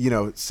think,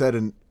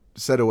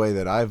 said a way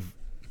that I've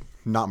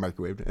not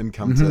microwaved and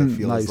come to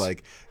feel is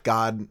like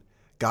God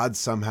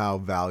somehow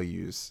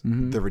values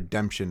the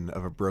redemption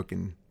of a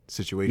broken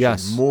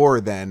situation more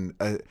than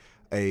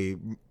a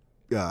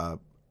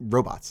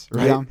robots,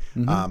 right?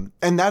 Yeah.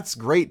 And that's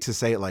great to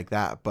say it like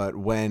that, but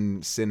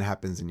when sin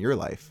happens in your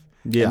life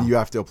and you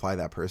have to apply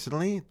that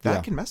personally,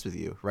 that can mess with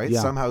you, right?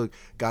 Yeah. Somehow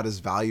God is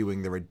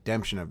valuing the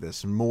redemption of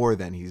this more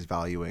than he's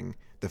valuing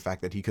the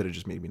fact that he could have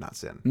just maybe not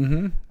sinned.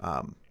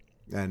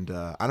 And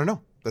I don't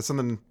know. That's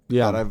something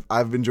that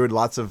I've enjoyed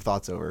lots of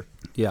thoughts over.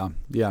 Yeah.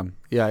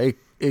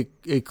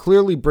 It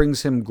clearly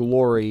brings him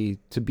glory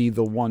to be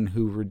the one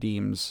who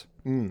redeems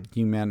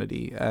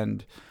humanity,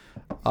 and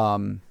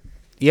I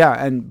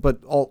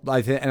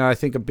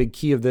think a big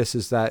key of this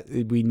is that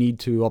we need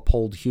to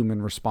uphold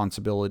human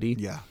responsibility.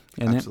 Yeah,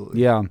 in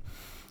absolutely. It. Yeah,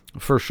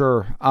 for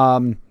sure.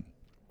 And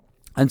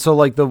so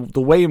like the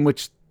way in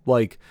which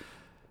like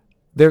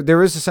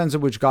there is a sense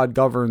in which God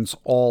governs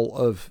all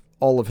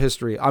of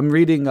history. I'm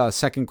reading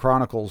 2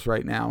 Chronicles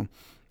right now.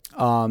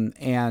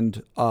 Doing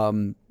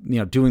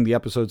the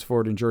episodes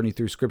for it and Journey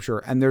Through Scripture,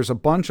 and there's a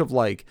bunch of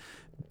like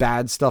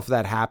bad stuff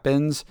that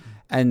happens,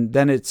 and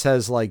then it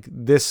says like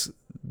this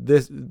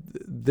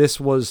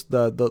was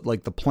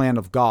the plan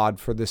of God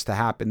for this to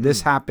happen.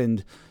 This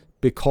happened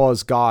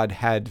because God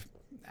had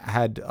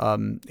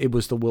it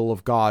was the will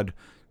of God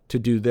to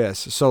do this.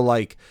 So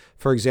like,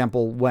 for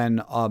example,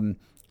 when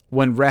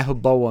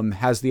Rehoboam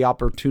has the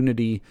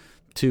opportunity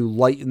to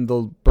lighten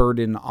the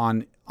burden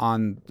on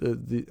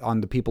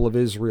the people of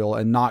Israel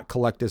and not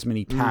collect as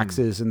many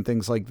taxes and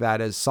things like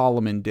that as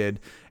Solomon did,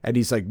 and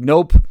he's like,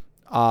 nope,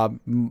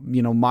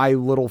 my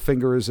little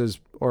finger is as,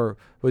 or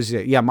what is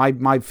it? Yeah,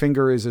 my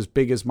finger is as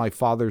big as my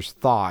father's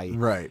thigh,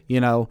 right?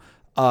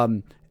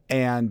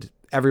 And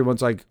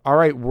everyone's like, all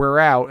right, we're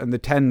out, and the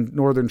 10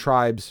 northern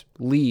tribes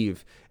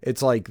leave.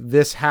 It's like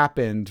this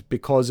happened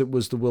because it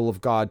was the will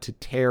of God to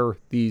tear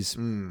these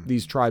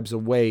tribes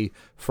away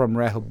from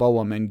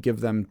Rehoboam and give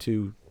them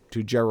to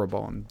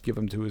Jeroboam, give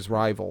him to his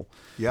rival.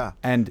 Yeah.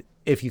 And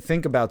if you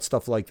think about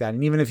stuff like that,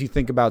 and even if you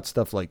think about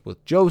stuff like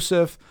with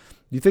Joseph,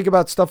 you think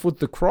about stuff with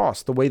the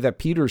cross, the way that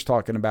Peter's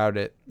talking about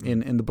it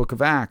in the book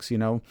of Acts,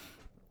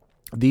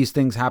 these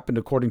things happened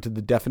according to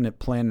the definite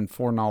plan and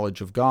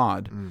foreknowledge of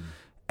God.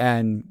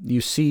 And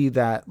you see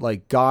that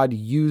like God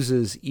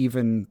uses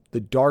even the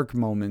dark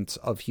moments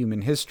of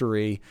human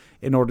history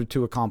in order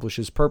to accomplish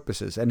his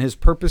purposes. And his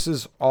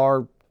purposes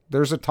are,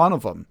 there's a ton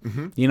of them.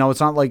 It's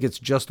not like it's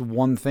just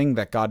one thing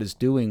that God is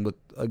doing with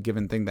a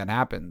given thing that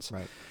happens.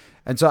 Right.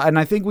 And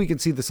I think we can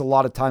see this a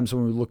lot of times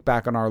when we look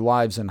back on our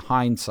lives in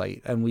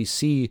hindsight, and we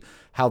see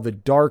how the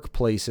dark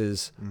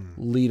places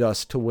lead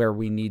us to where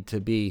we need to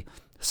be.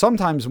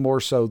 Sometimes more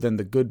so than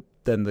the good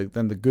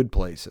the good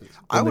places.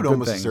 I would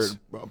almost assert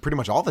pretty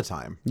much all the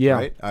time. Yeah.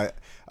 Right.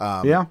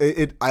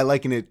 I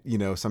liken it,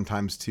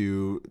 sometimes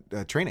to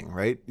training,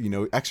 right?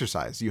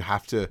 Exercise. You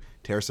have to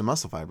tear some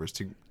muscle fibers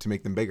to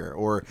make them bigger.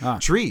 Or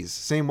trees,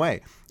 same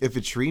way. If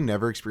a tree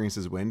never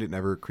experiences wind, it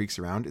never creaks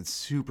around. It's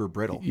super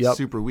brittle,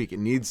 super weak. It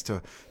needs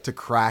to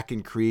crack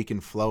and creak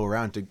and flow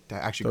around to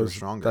actually grow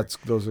stronger.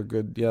 Those are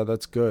good. Yeah,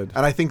 that's good.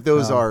 And I think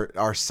those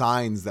are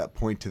signs that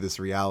point to this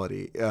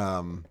reality.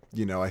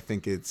 I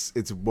think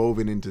it's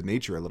woven into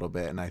nature a little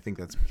bit, and I think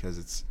that's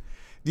because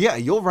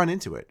you'll run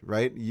into it,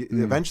 right?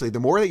 Eventually, the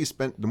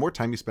more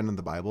time you spend in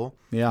the Bible,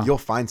 you'll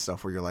find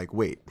stuff where you're like,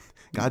 wait,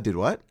 God did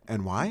what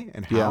and why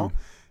and how,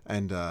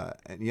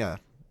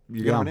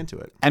 you're gonna run into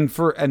it. And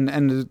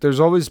there's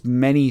always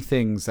many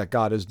things that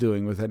God is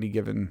doing with any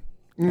given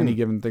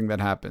thing that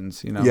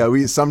happens. Yeah,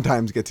 we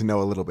sometimes get to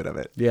know a little bit of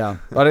it. Yeah,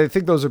 but I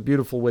think those are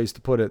beautiful ways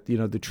to put it.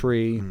 The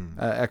tree,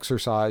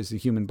 exercise, the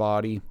human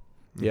body.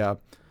 Yeah.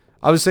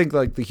 I was thinking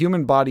like the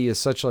human body is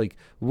such like,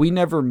 we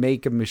never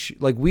make a machine.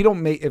 Like we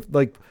don't make if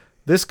like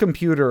this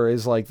computer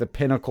is like the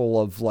pinnacle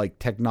of like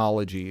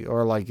technology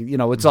or like,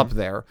 it's up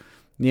there,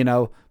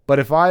 but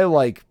if I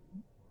like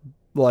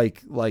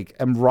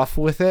am rough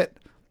with it,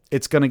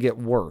 it's going to get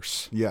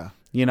worse. Yeah.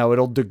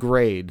 It'll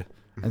degrade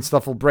and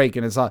stuff will break,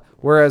 and it's not,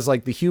 whereas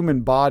like the human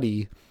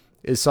body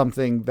is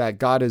something that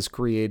God has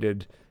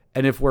created.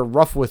 And if we're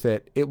rough with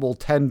it, it will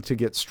tend to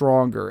get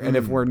stronger. And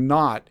if we're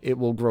not, it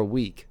will grow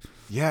weak.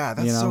 Yeah,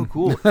 that's so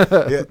cool.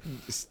 Yeah,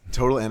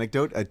 total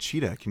anecdote: a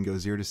cheetah can go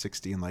 0 to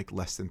 60 in like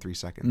less than 3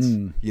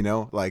 seconds.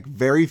 Like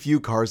very few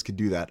cars could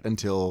do that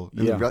until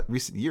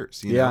recent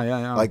years.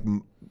 Yeah. Like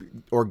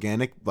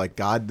organic, like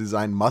God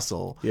designed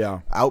muscle.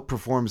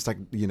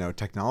 Outperforms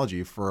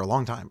technology for a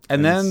long time.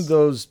 And then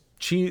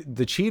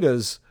the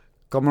cheetahs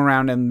come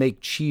around and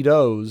make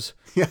Cheetos.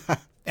 Yeah.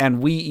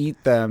 And we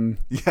eat them,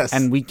 yes,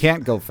 and we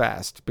can't go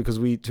fast because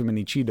we eat too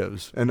many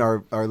Cheetos. And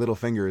our little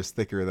finger is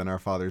thicker than our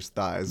father's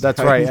thighs. That's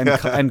right,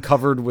 and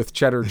covered with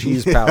cheddar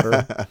cheese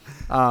powder.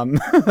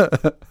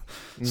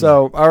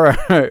 So, all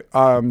right.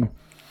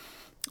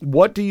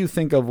 What do you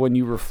think of when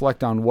you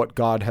reflect on what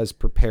God has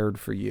prepared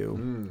for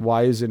you?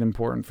 Why is it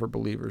important for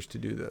believers to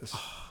do this?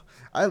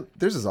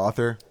 There's this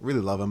author,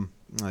 really love him,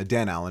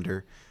 Dan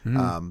Allender.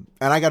 And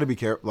I got to be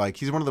careful. Like,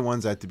 he's one of the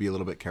ones I have to be a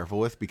little bit careful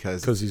with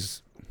because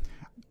he's...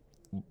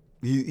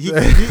 He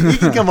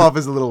can come off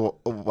as a little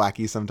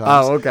wacky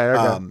sometimes. Oh, okay.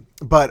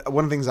 But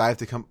one of the things I have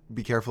to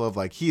be careful of,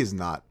 like, he is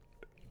not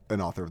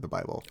an author of the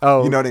Bible.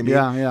 Oh, you know what I mean?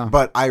 Yeah.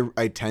 But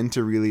I tend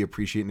to really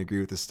appreciate and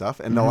agree with his stuff,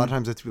 and a lot of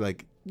times I have to be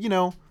like,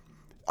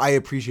 I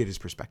appreciate his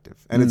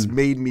perspective, and it's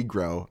made me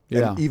grow,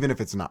 and even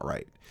if it's not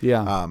right.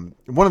 Yeah.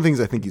 One of the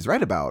things I think he's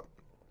right about,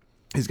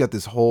 he's got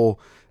this whole.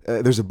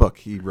 There's a book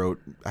he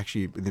wrote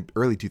actually in the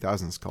early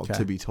 2000s called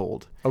To Be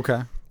Told.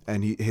 Okay.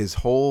 And his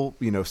whole,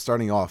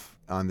 starting off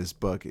on this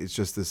book is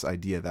just this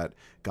idea that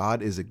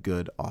God is a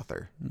good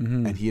author,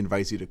 and he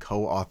invites you to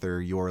co-author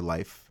your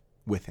life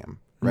with him,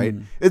 right?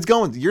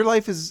 Your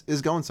life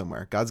is going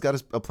somewhere. God's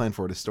got a plan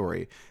for it, a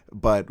story,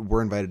 but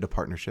we're invited to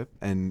partnership.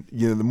 And,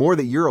 the more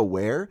that you're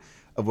aware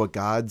of what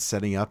God's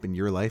setting up in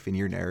your life, in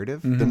your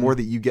narrative, the more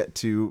that you get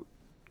to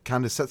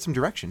kind of set some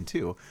direction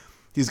too.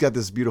 He's got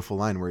this beautiful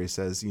line where he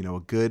says,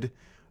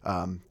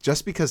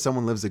 just because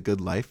someone lives a good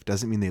life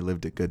doesn't mean they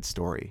lived a good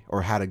story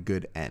or had a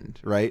good end,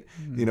 right?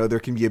 There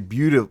can be a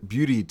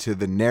beauty to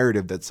the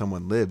narrative that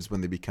someone lives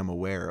when they become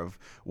aware of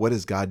what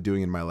is God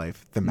doing in my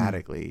life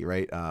thematically,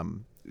 right?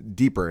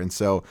 Deeper. And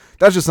so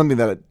that's just something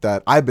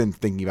that I've been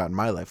thinking about in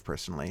my life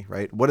personally,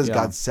 right? What does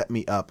God set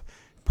me up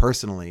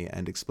personally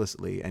and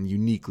explicitly and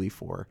uniquely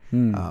for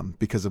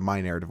because of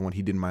my narrative and what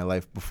he did in my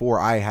life before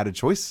I had a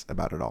choice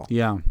about it all?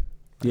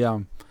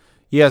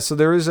 Yeah, so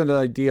there is an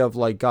idea of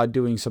like God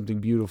doing something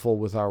beautiful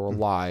with our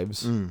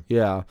lives.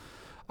 Yeah.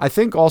 I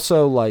think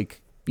also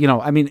like,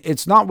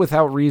 it's not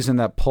without reason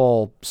that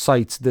Paul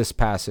cites this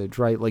passage,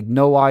 right? Like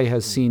no eye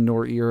has seen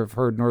nor ear have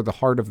heard nor the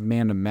heart of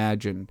man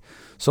imagined.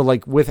 So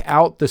like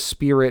without the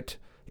Spirit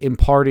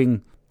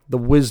imparting the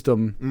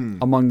wisdom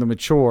among the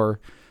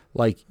mature,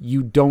 like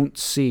you don't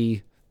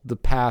see the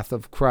path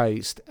of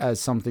Christ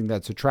as something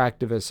that's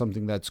attractive, as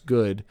something that's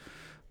good.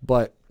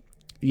 But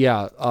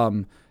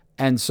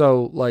and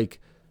so like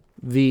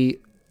I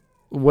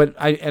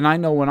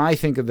know when I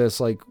think of this,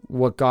 like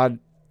what God,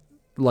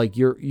 like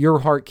your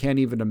heart can't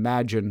even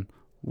imagine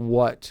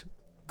what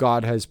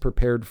God has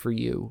prepared for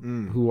you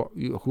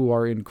who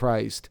are in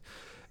Christ.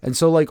 And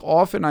so like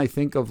often I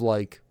think of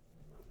like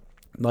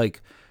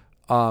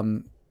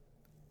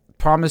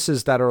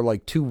promises that are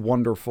like too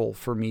wonderful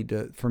for me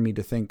to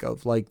think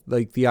of, like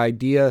the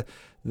idea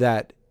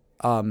that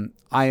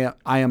I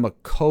am a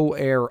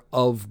co-heir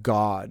of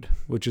God,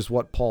 which is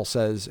what Paul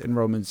says in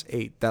Romans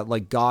 8, that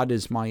like God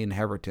is my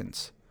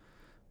inheritance.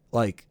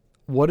 Like,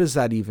 what does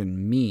that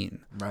even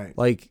mean? Right.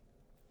 Like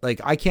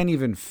I can't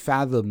even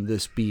fathom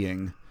this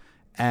being,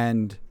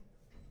 and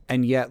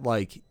yet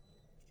like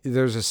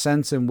there's a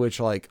sense in which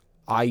like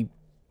I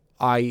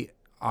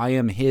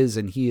am his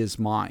and he is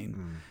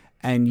mine,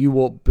 and you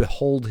will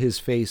behold his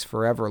face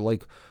forever.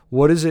 Like,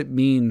 what does it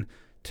mean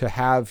to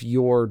have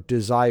your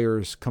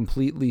desires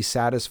completely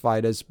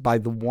satisfied as by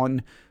the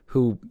one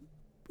who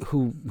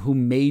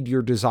made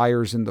your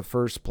desires in the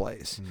first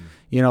place.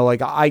 You know,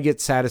 like I get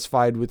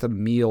satisfied with a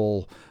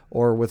meal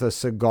or with a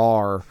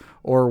cigar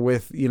or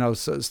with, you know,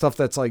 stuff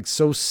that's like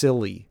so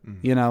silly,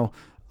 you know,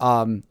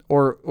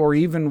 or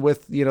even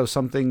with, you know,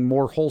 something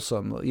more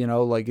wholesome, you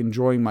know, like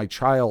enjoying my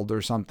child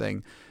or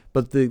something.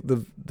 But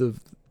the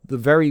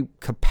very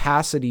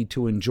capacity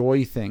to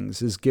enjoy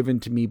things is given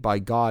to me by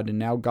God. And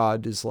now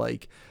God is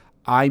like,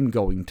 I'm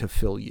going to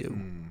fill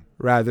you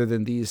rather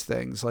than these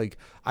things. Like,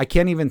 I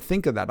can't even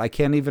think of that. I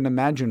can't even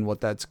imagine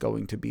what that's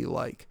going to be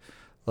like.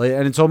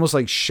 And it's almost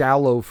like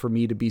shallow for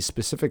me to be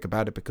specific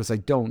about it because I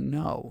don't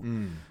know.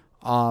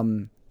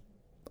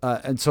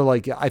 And so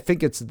like, I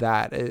think it's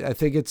that. I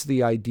think it's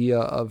the idea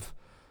of,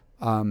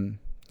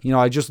 you know,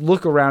 I just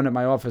look around at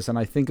my office and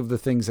I think of the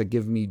things that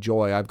give me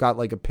joy. I've got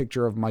like a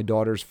picture of my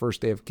daughter's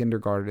first day of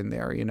kindergarten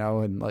there, you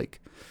know, and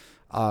like,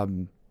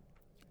 and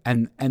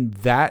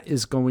that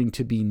is going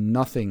to be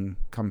nothing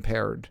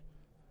compared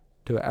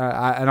to,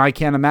 and I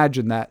can't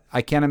imagine that.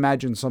 I can't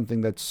imagine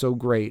something that's so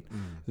great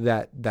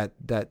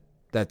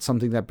that's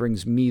something that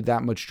brings me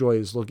that much joy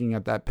is looking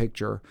at that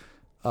picture.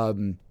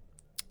 It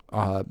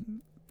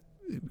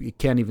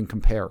can't even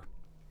compare.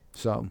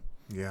 So.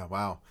 Yeah.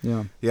 Wow.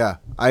 Yeah. Yeah.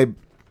 I'm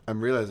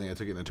realizing I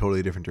took it in a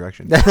totally different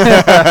direction,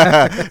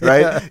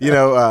 right? You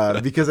know,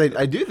 because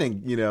I do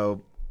think, you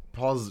know,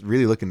 Paul's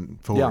really looking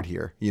forward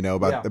here, you know,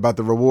 about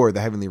the reward,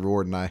 the heavenly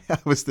reward. And I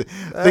was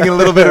thinking a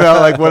little bit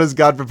about like, what has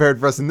God prepared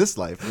for us in this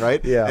life,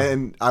 right? Yeah.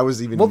 And I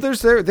was even... Well,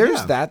 there's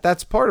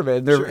that's part of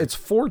it. Sure. It's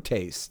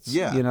foretastes,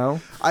 you know?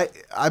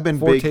 I've been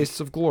foretastes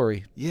of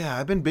glory. Yeah,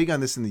 I've been big on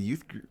this in the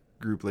youth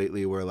group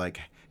lately where like,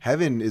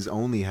 heaven is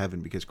only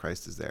heaven because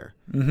Christ is there.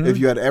 If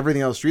you had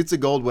everything else, streets of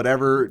gold,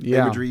 whatever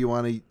imagery you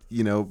want to,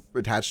 you know,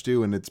 attach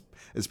to, and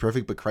it's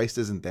perfect, but Christ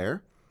isn't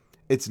there,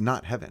 it's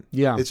not heaven.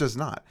 Yeah. It's just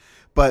not.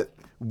 But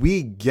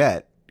we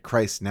get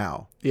Christ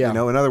now. Yeah. You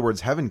know, in other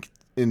words, heaven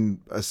in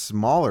a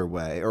smaller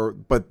way,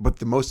 but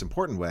the most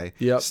important way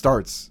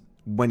starts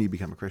when you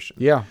become a Christian.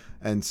 Yeah.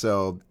 And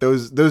so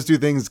those two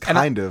things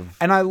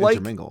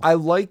intermingle. I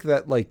like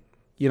that, like,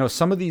 you know,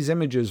 some of these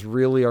images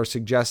really are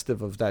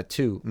suggestive of that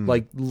too.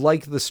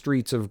 Like the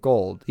streets of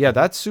gold. Yeah,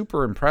 that's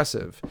super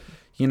impressive,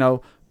 you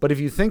know, but if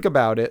you think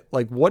about it,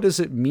 like, what does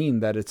it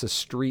mean that it's a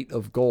street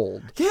of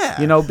gold? Yeah.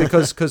 You know,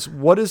 because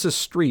what is a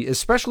street,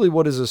 especially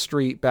what is a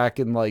street back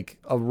in like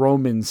a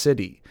Roman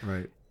city?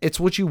 Right. It's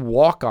what you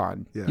walk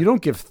on. Yeah. You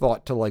don't give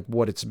thought to like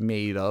what it's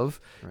made of.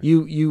 Right.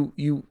 You're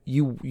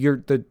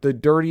the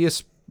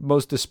dirtiest,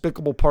 most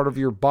despicable part of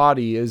your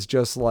body is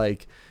just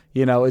like,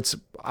 you know, it's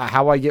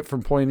how I get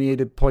from point A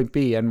to point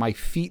B, and my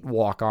feet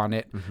walk on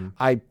it.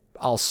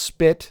 I'll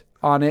spit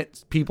on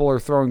it. People are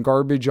throwing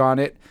garbage on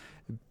it.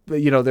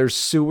 You know, there's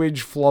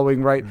sewage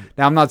flowing right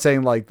now. I'm not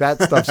saying like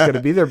that stuff's going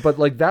to be there, but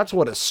like that's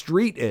what a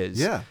street is.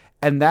 Yeah.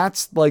 And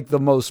that's like the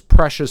most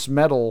precious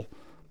metal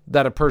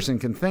that a person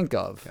can think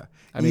of. Yeah.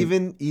 I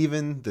mean,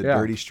 even the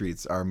dirty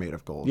streets are made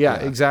of gold. Yeah,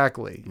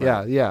 exactly.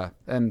 Right. Yeah.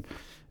 And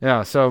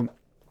so,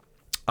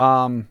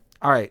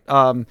 all right,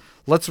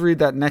 let's read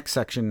that next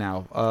section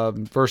now,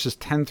 verses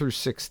 10 through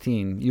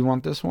 16. You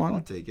want this one?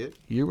 I'll take it.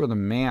 You were the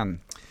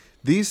man.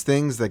 These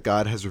things that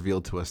God has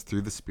revealed to us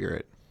through the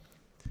Spirit.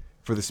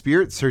 For the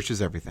Spirit searches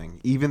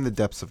everything, even the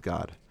depths of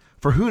God.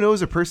 For who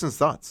knows a person's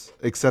thoughts,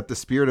 except the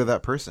spirit of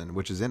that person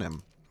which is in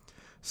him?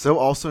 So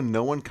also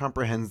no one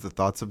comprehends the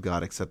thoughts of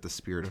God except the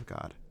Spirit of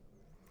God.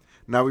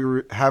 Now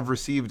we have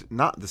received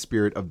not the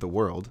spirit of the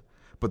world,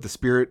 but the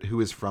Spirit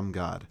who is from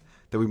God,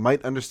 that we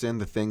might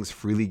understand the things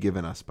freely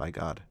given us by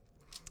God.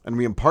 And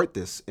we impart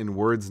this in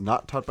words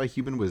not taught by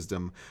human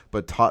wisdom,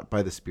 but taught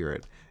by the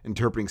Spirit,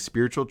 interpreting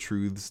spiritual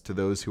truths to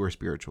those who are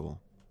spiritual.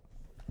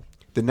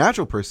 The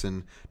natural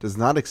person does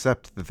not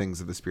accept the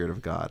things of the Spirit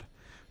of God,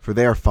 for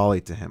they are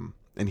folly to him,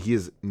 and he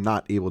is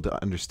not able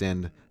to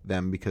understand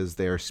them because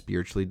they are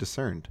spiritually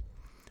discerned.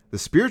 The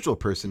spiritual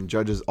person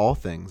judges all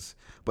things,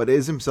 but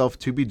is himself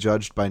to be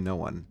judged by no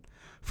one.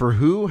 For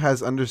who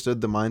has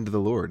understood the mind of the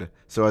Lord,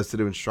 so as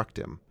to instruct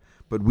him?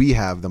 But we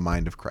have the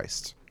mind of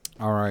Christ.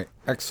 All right.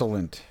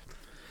 Excellent.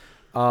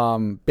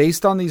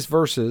 Based on these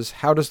verses,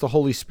 how does the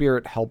Holy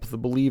Spirit help the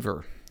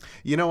believer?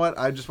 You know what?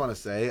 I just want to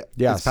say,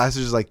 it's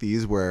passages like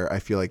these where I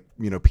feel like,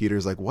 you know,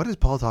 Peter's like, what is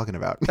Paul talking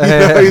about?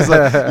 He's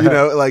like, you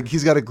know, like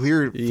he's got a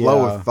clear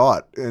flow of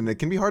thought, and it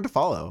can be hard to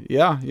follow.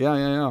 Yeah.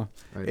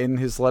 Right. In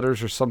his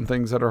letters are some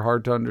things that are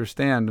hard to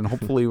understand, and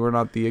hopefully we're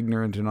not the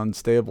ignorant and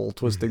unstable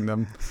twisting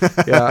them.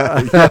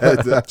 Yeah,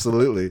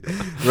 absolutely.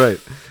 Right.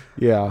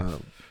 Yeah.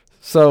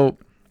 So,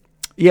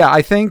 yeah,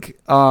 I think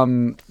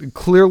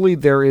clearly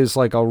there is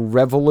like a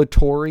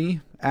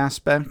revelatory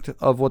aspect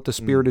of what the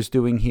Spirit is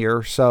doing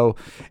here. So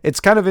it's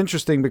kind of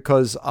interesting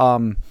because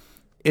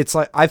it's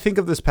like, I think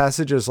of this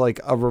passage as like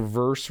a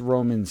reverse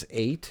Romans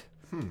 8,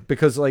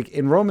 because like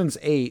in Romans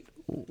 8,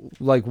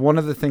 like one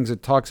of the things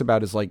it talks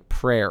about is like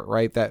prayer,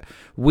 right? That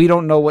we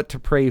don't know what to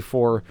pray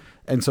for,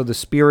 and so the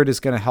Spirit is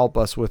going to help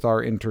us with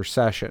our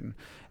intercession.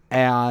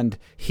 And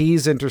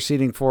he's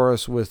interceding for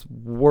us with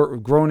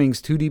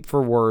groanings too deep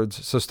for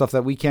words, so stuff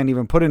that we can't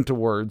even put into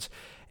words.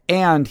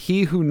 And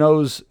he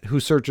who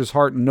searches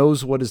heart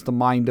knows what is the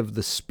mind of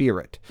the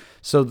Spirit.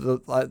 So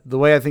the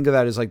way I think of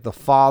that is like the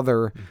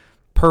Father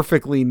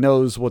perfectly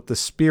knows what the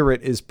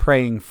Spirit is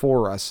praying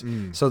for us.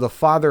 So the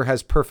Father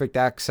has perfect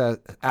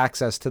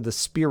access to the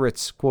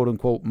Spirit's quote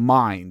unquote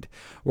mind.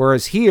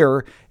 Whereas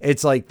here,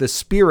 it's like the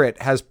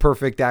Spirit has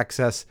perfect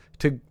access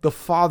to the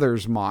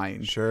Father's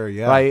mind. Sure,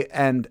 yeah. Right.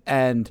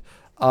 And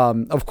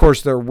of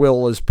course their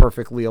will is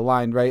perfectly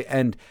aligned, right?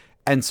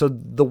 And so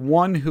the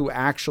one who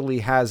actually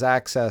has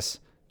access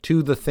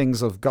to the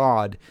things of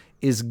God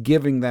is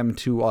giving them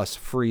to us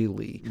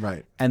freely.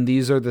 Right. And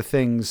these are the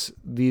things,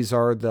 these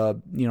are the,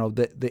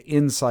 the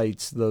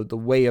insights, the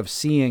way of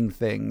seeing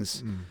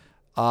things,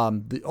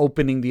 the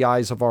opening the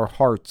eyes of our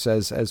hearts,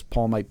 as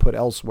Paul might put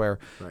elsewhere.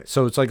 Right.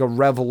 So it's like a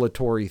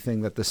revelatory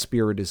thing that the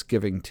Spirit is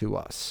giving to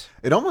us.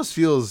 It almost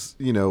feels,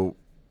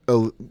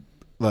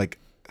 like,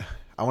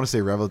 I want to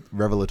say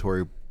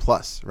revelatory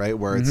plus, right?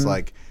 Where it's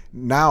like,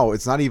 now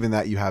it's not even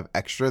that you have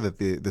extra that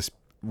this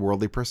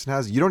worldly person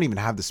has. You don't even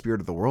have the spirit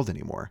of the world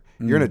anymore.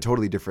 You're in a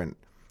totally different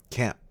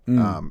camp.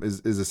 Is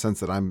a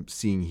sense that I'm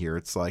seeing here.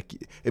 It's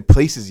like it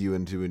places you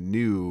into a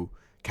new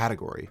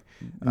category.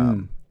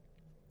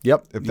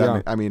 Yep. If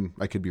that, I mean,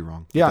 I could be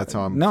wrong. Yeah. That's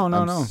how I'm.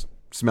 No.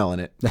 Smelling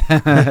it.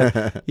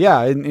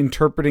 Yeah,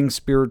 interpreting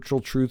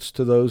spiritual truths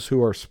to those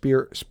who are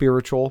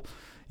spiritual.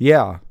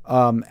 Yeah.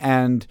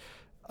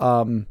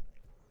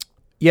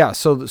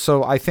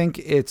 So I think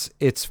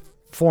it's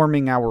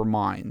forming our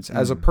minds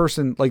as a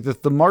person, like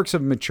the marks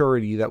of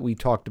maturity that we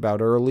talked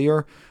about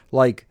earlier,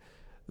 like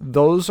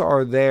those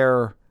are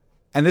there.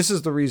 And this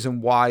is the reason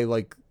why,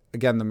 like,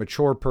 again, the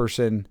mature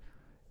person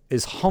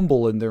is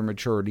humble in their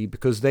maturity,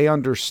 because they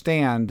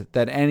understand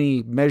that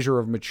any measure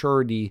of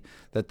maturity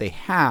that they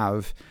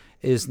have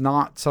is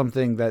not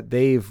something that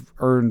they've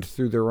earned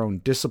through their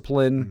own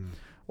discipline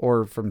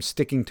or from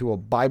sticking to a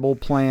Bible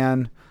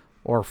plan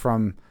or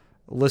from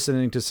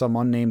listening to some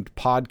unnamed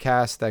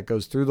podcast that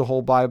goes through the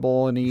whole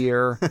Bible in a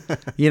year.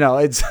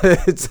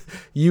 It's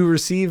you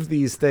receive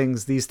these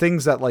things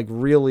that like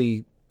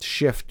really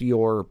shift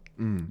your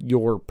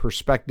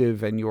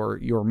perspective and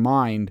your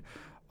mind.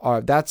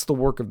 That's the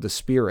work of the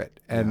Spirit.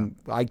 And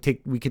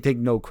we can take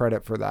no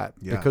credit for that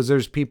because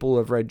there's people who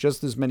have read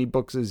just as many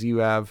books as you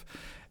have.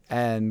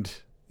 And,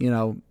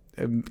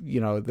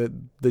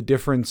 the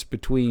difference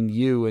between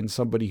you and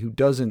somebody who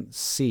doesn't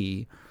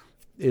see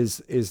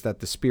is that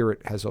the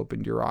Spirit has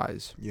opened your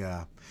eyes.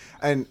 Yeah.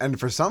 And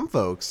for some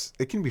folks,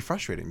 it can be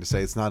frustrating to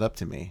say it's not up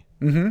to me.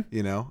 Yeah.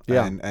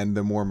 And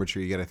the more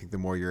mature you get, I think the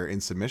more you're in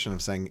submission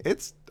of saying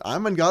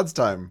I'm on God's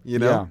time,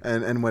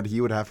 and what He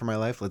would have for my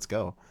life. Let's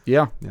go.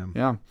 Yeah.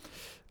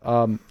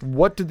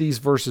 What do these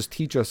verses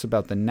teach us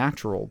about the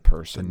natural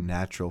person? The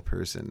natural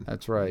person.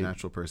 That's right. The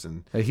natural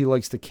person. He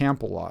likes to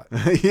camp a lot.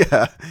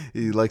 Yeah.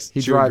 He likes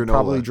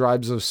probably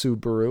drives a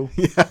Subaru.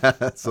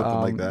 Yeah,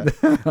 something like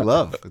that.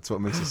 Love. That's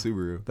what makes a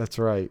Subaru. That's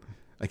right.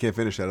 I can't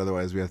finish that.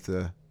 Otherwise, we have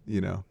to,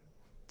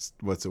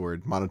 what's the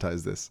word?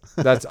 Monetize this.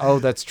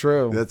 That's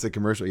true. That's a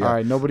commercial. Yeah. All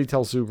right. Nobody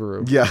tell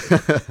Subaru. Yeah.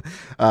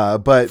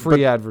 But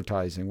free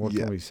advertising. What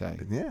can we say?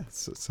 Yeah.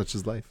 Such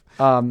is life.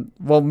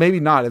 Well, maybe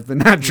not if the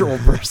natural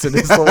person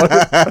is the one.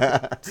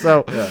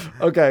 So,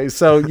 okay.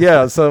 So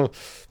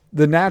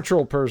the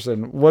natural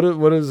person, what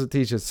does it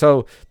teach us?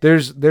 So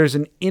there's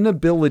an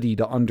inability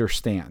to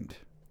understand.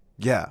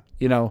 Yeah.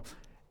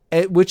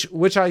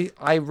 Which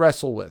I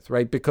wrestle with,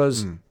 right?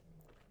 Because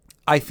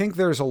I think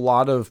there's a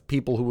lot of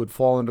people who would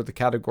fall under the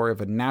category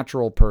of a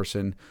natural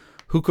person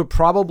who could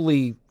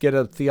probably get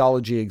a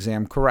theology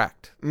exam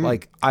correct. I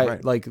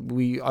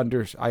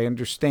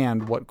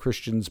understand what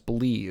Christians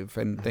believe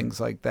and things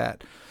like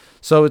that.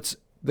 So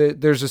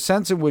there's a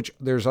sense in which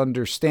there's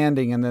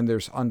understanding and then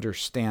there's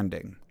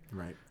understanding.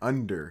 Right.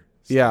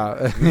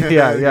 Yeah.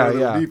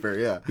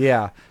 Deeper.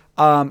 Yeah.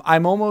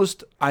 I'm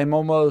almost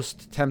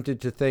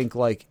tempted to think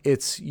like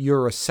it's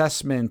your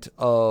assessment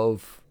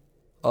of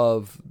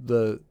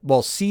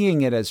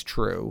seeing it as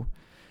true,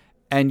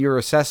 and your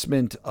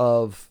assessment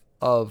of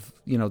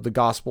the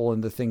gospel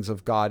and the things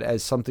of God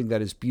as something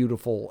that is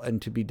beautiful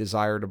and to be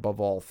desired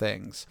above all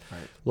things.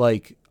 Right.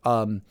 Like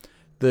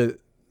the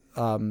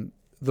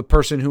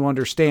person who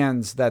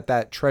understands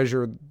that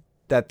treasure,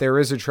 that there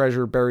is a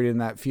treasure buried in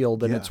that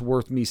field, and it's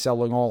worth me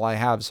selling all I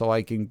have so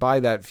I can buy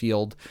that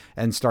field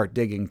and start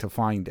digging to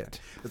find it.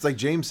 It's like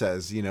James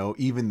says,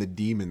 even the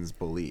demons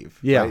believe.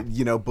 Yeah.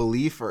 Right?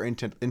 Belief or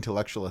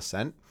intellectual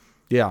assent.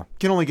 Yeah.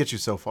 Can only get you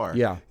so far.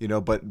 Yeah.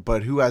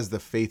 But who has the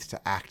faith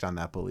to act on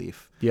that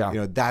belief?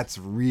 Yeah. That's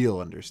real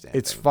understanding.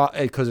 It's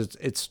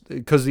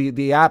because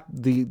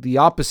the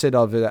opposite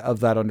of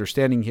that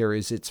understanding here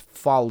is it's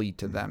folly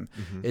to them.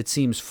 Mm-hmm. It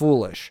seems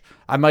foolish.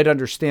 I might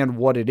understand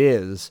what it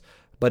is,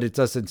 but it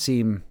doesn't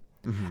seem.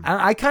 Mm-hmm.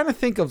 And I kind of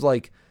think of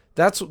like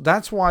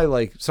that's why,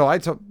 like, so I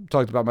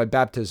talked about my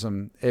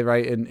baptism,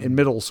 right, in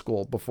middle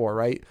school before,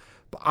 right?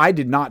 But I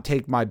did not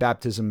take my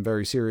baptism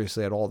very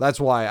seriously at all. That's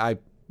why I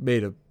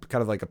made a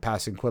kind of like a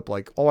passing quip,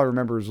 like all I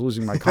remember is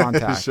losing my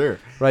contact. Sure.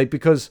 Right.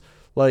 Because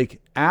like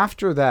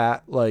after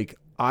that, like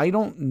I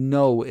don't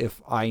know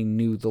if I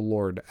knew the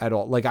Lord at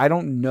all. Like I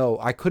don't know.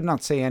 I could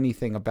not say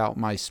anything about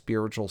my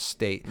spiritual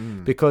state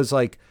because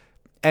like,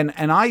 and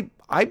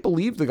I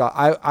believe the God.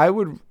 I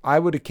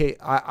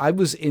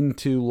was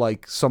into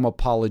like some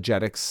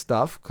apologetics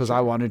stuff because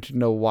I wanted to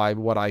know why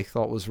what I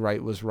thought was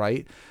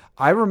right.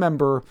 I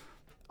remember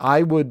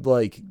I would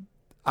like,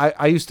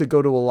 I used to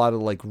go to a lot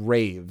of like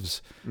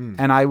raves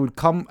and I would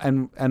come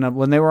and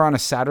when they were on a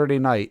Saturday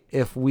night,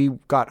 if we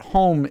got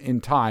home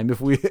in time,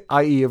 if we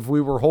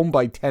were home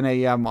by 10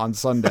 a.m. on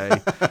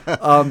Sunday,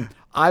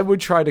 I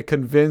would try to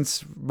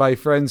convince my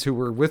friends who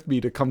were with me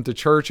to come to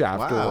church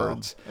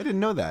afterwards. Wow. I didn't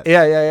know that.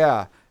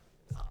 Yeah.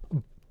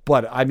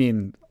 But I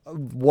mean,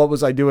 what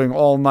was I doing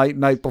all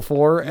night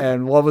before?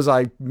 And what was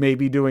I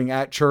maybe doing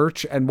at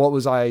church? And what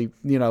was I,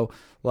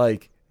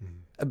 like,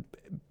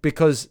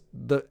 because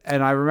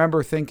and I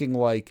remember thinking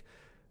like,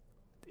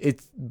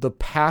 it's the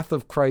path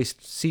of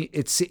Christ.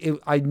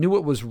 I knew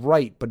it was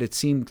right, but it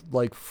seemed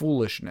like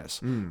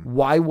foolishness.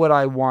 Why would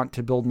I want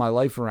to build my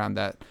life around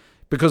that?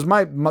 Because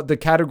the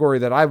category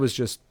that I was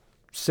just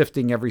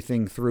sifting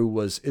everything through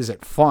was, is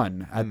it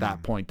fun at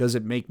that point? Does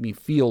it make me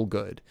feel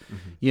good?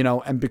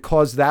 And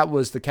because that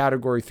was the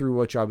category through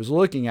which I was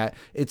looking at,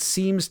 it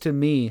seems to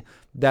me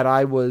that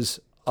I was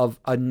of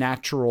a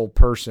natural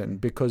person,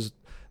 because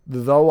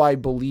though I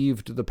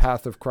believed the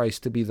path of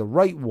Christ to be the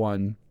right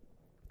one,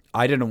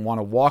 I didn't want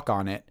to walk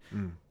on it.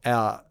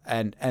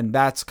 And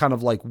that's kind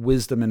of like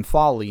wisdom and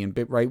folly. And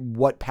right,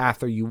 what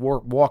path are you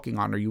walking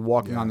on? Are you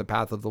walking on the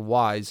path of the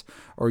wise,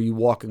 or are you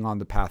walking on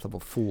the path of a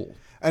fool?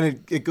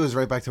 And it goes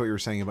right back to what you were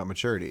saying about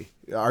maturity.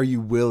 Are you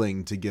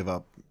willing to give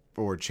up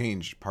or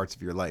change parts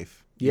of your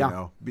life?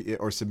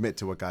 Or submit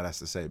to what God has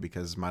to say,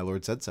 because my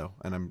Lord said so,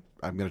 and I'm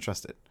going to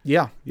trust it.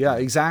 Yeah,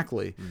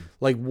 exactly.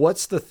 Like,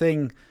 what's the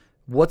thing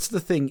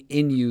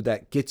in you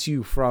that gets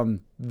you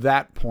from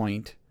that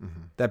point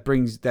that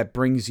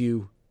brings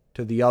you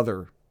to the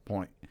other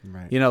point?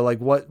 Right. Like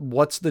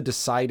what's the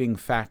deciding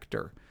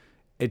factor?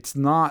 It's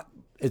not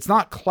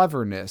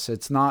cleverness.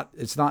 It's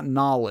not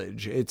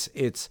knowledge.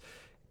 It's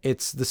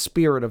the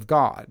Spirit of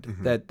God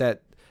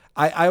that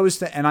I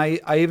always and I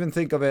even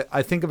think of it.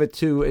 I think of it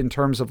too in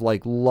terms of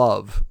like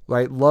love,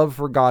 right? Love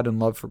for God and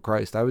love for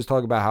Christ. I always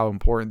talk about how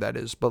important that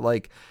is. But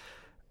like,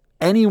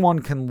 anyone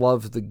can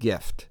love the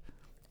gift.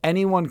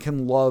 Anyone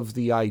can love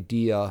the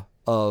idea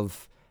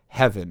of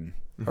heaven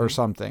or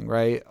something,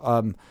 right?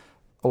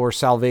 Or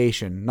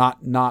salvation,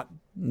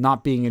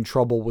 not being in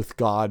trouble with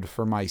God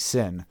for my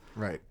sin.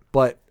 Right.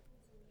 But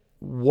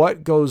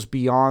what goes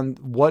beyond?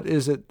 What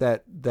is it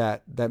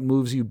that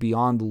moves you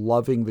beyond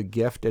loving the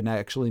gift and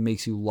actually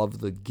makes you love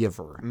the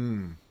giver?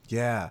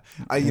 Yeah.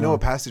 A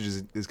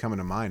passage is coming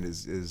to mind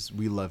is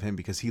we love him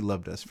because he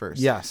loved us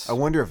first. Yes. I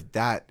wonder if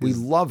we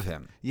love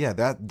him. Yeah,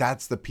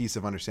 that's the piece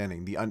of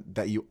understanding.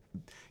 Do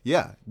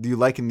you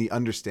like in the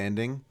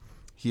understanding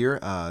here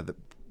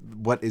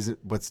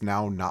what's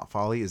now not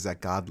folly is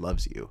that God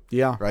loves you.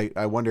 Yeah. Right?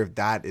 I wonder if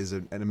that is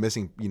a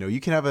missing, you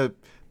can have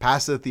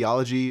pass a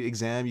theology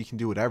exam, you can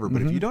do whatever,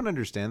 but if you don't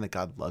understand that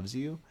God loves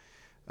you,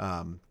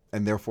 and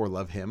therefore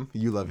love him,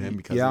 you love him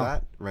because of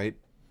that, right?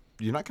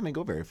 You're not going to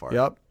go very far.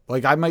 Yep.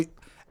 Like I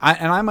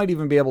might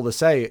even be able to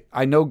say,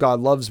 I know God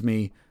loves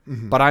me,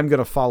 but I'm going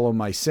to follow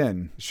my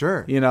sin.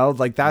 Sure.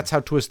 Like that's how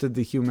twisted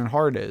the human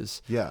heart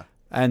is. Yeah.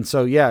 And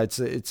so,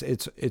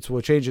 it's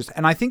what changes.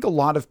 And I think a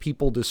lot of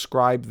people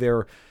describe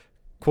their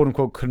quote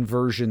unquote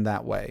conversion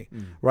that way,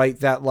 right?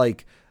 That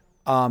like,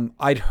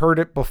 I'd heard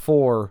it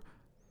before,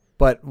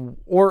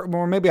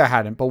 or maybe I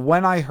hadn't, but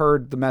when I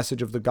heard the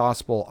message of the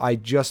gospel, I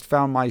just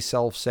found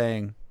myself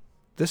saying,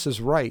 this is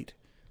right.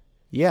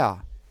 Yeah.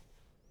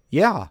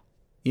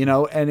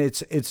 And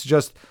it's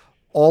just,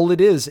 all it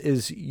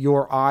is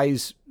your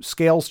eyes,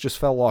 scales just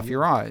fell off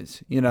your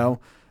eyes,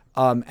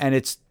 and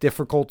it's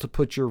difficult to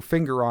put your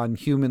finger on,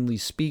 humanly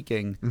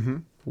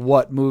speaking,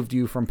 what moved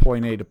you from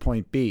point A to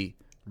point B,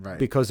 right?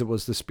 Because it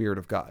was the Spirit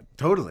of God.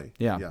 Totally.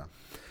 Yeah.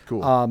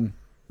 Cool.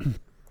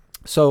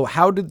 So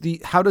how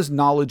does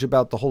knowledge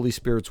about the Holy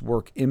Spirit's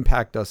work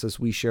impact us as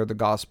we share the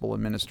gospel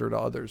and minister to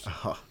others?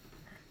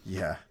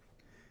 Yeah.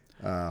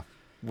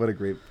 What a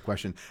great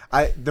question.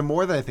 The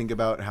more that I think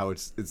about how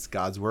it's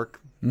God's work,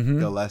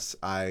 the less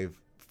I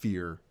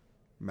fear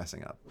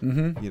messing up,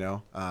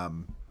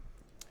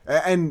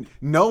 and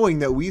knowing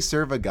that we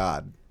serve a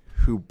God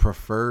who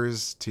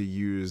prefers to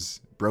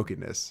use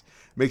brokenness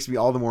makes me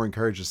all the more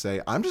encouraged to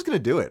say, I'm just going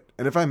to do it.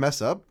 And if I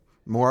mess up,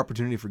 more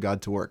opportunity for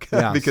God to work.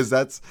 Yes. Because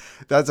that's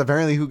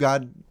apparently who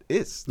God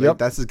is. Yep.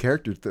 That's his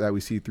character that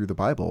we see through the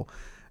Bible.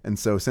 And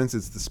so since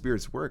it's the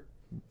Spirit's work,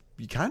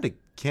 you kind of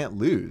can't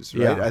lose,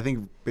 right? Yeah. I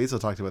think Basil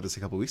talked about this a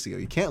couple of weeks ago.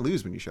 You can't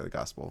lose when you share the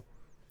gospel.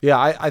 Yeah,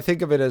 I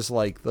think of it as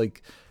like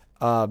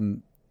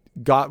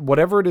God,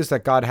 whatever it is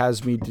that God has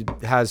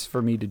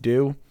for me to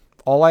do,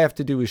 all I have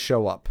to do is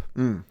show up.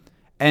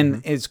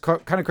 And it's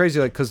kind of crazy,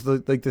 like, because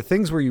the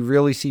things where you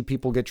really see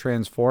people get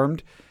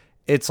transformed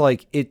it's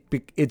like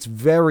it's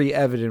very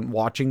evident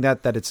watching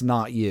that it's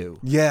not you.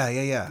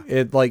 Yeah.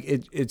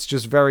 It's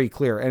just very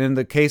clear. And in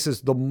the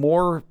cases, the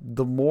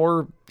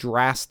more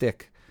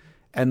drastic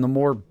and the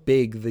more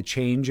big the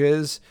change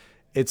is,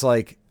 it's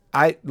like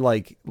I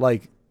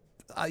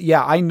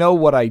know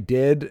what I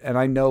did and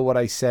I know what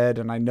I said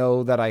and I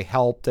know that I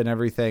helped and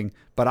everything,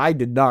 but I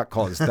did not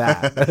cause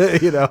that.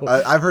 You know,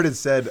 I've heard it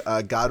said,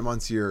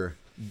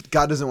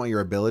 God doesn't want your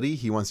ability;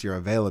 He wants your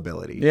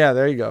availability. Yeah,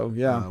 there you go.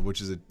 Yeah,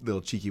 which is a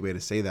little cheeky way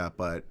to say that,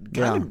 but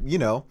kind of, you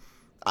know,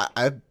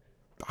 I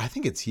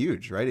think it's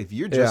huge, right? If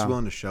you're just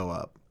willing to show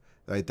up,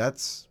 right?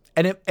 That's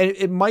and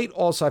it might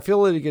also. I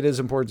feel like it is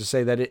important to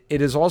say that it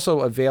is also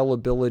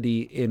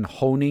availability in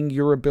honing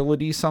your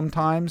ability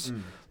sometimes.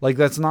 Like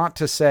that's not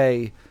to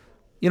say,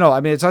 you know, I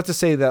mean, it's not to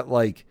say that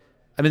like.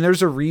 I mean,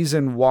 there's a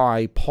reason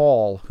why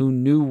Paul, who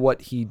knew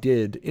what he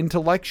did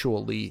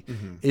intellectually,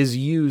 is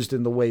used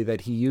in the way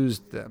that he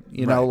used them.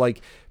 You know,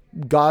 like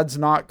God's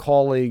not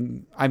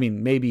calling. I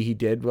mean, maybe he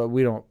did, but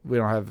we don't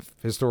have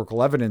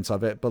historical evidence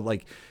of it. But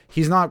like,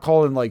 he's not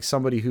calling like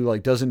somebody who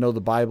like doesn't know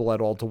the Bible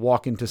at all to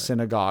walk into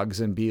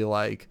synagogues and be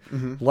like,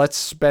 let's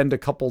spend a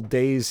couple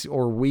days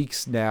or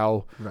weeks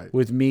now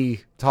with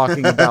me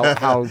talking about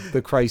how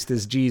the Christ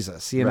is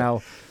Jesus. You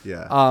know,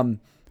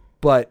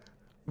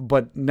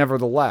 But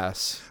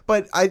nevertheless,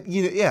 I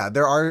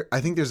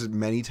think there's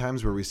many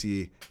times where we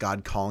see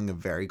God calling a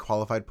very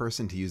qualified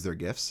person to use their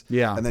gifts,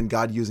 and then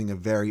God using a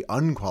very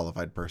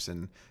unqualified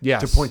person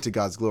to point to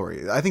God's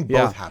glory. I think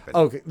both happen.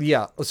 Okay,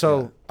 yeah.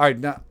 So, all right,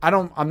 now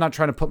I'm not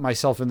trying to put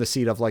myself in the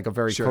seat of like a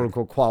very quote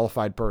unquote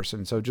qualified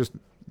person. So just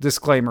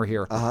disclaimer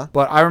here.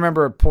 But I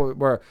remember a point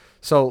where,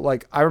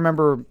 I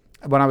remember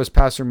when I was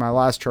pastoring my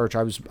last church,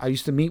 I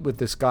used to meet with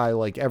this guy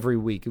like every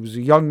week. It was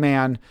a young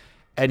man.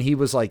 And he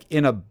was like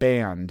in a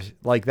band,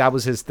 like that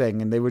was his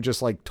thing. And they would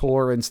just like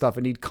tour and stuff.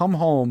 And he'd come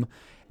home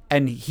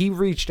and he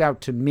reached out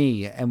to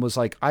me and was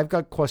like, I've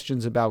got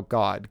questions about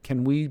God.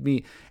 Can we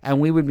meet? And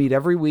we would meet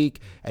every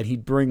week and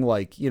he'd bring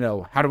like, you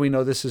know, how do we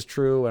know this is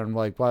true? And I'm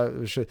like,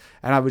 what should,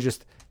 and I would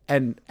just,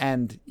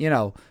 and, you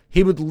know,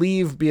 he would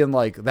leave being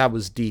like, that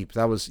was deep.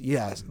 That was,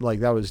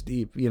 like that was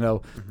deep, you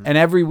know? And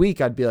every week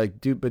I'd be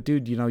like, dude,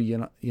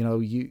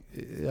 you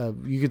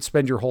could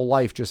spend your whole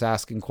life just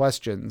asking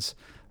questions.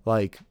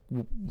 Like,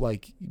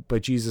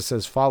 but Jesus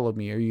says, follow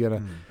me. Are you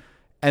going to,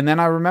 and then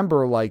I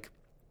remember like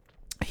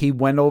he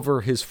went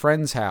over his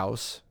friend's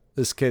house,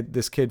 this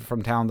kid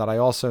from town that I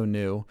also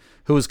knew,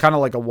 who was kind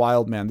of like a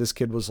wild man. This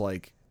kid was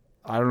like,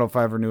 I don't know if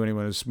I ever knew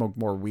anyone who smoked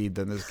more weed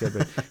than this kid,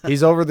 but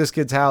he's over this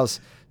kid's house,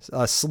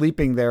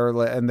 sleeping there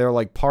and they're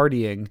like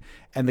partying.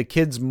 And the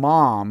kid's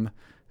mom,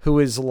 who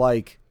is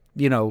like,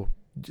 you know,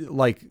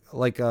 like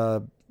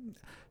a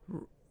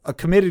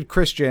committed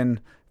Christian,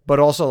 but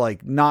also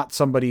like not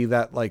somebody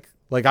that like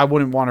I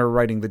wouldn't want her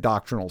writing the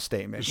doctrinal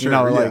statement,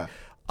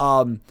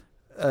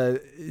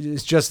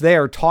 is just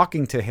there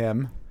talking to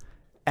him,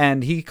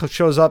 and he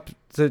shows up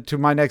to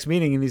my next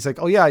meeting, and he's like,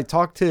 oh yeah, I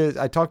talked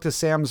to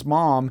Sam's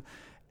mom,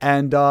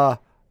 and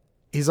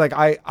he's like,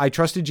 I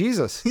trusted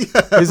Jesus. He's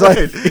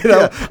like, you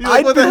know,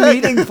 I'd been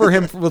meeting for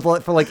him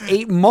for like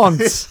 8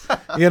 months,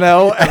 you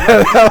know, and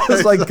I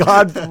was like,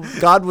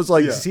 God was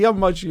like, see how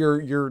much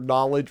your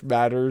knowledge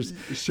matters,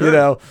 you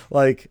know,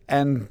 like,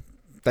 and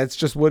that's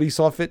just what he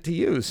saw fit to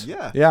use.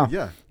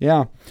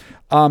 Yeah.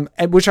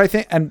 And which I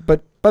think,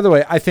 but by the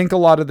way, I think a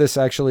lot of this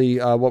actually,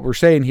 what we're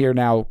saying here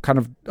now kind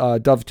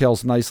of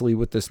dovetails nicely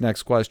with this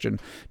next question.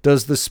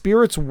 Does the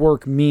Spirit's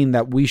work mean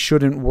that we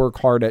shouldn't work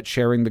hard at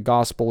sharing the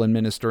gospel and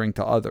ministering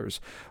to others?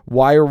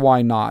 Why or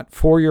why not?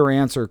 For your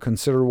answer,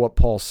 consider what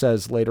Paul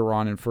says later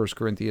on in 1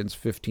 Corinthians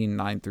 15,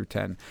 9 through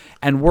 10.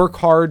 And work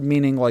hard,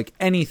 meaning like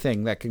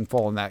anything that can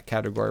fall in that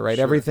category, right?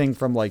 Sure. Everything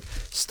from like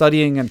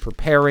studying and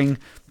preparing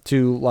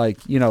to like,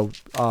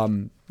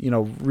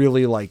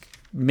 really like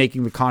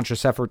making the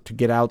conscious effort to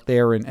get out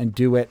there and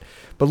do it.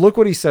 But look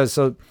what he says.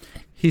 So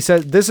he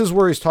said, this is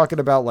where he's talking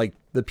about like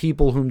the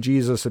people whom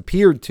Jesus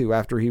appeared to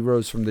after he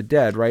rose from the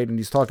dead, right? And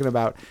he's talking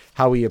about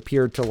how he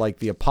appeared to like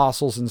the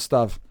apostles and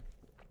stuff.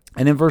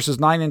 And in verses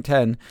 9 and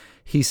 10,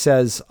 he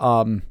says,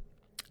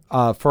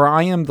 for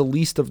I am the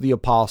least of the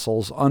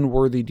apostles,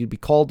 unworthy to be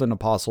called an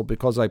apostle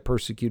because I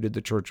persecuted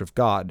the church of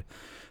God.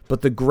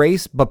 But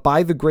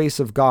by the grace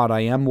of God,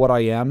 I am what I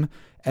am,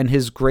 and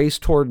his grace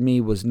toward me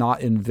was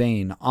not in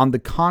vain. On the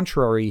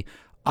contrary,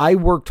 I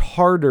worked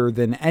harder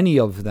than any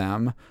of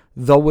them,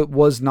 though it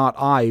was not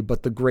I,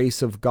 but the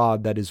grace of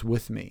God that is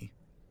with me.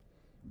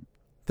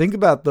 Think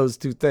about those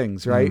two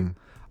things, right?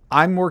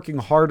 I'm working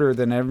harder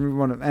than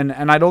everyone.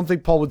 And I don't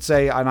think Paul would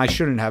say, and I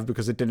shouldn't have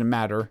because it didn't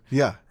matter.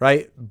 Yeah.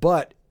 Right?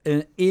 But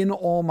in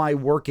all my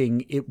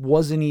working, it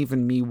wasn't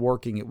even me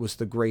working. It was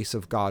the grace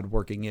of God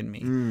working in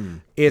me.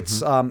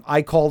 It's,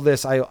 I call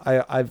this,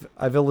 I've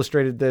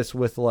illustrated this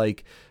with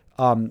like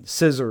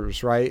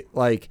scissors, right?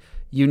 Like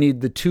you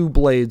need the two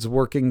blades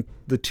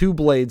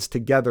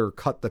together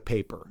cut the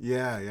paper.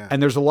 Yeah.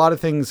 And there's a lot of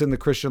things in the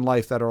Christian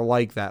life that are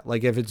like that.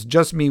 Like if it's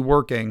just me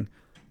working,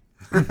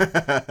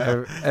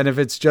 And if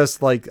it's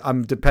just like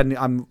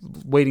I'm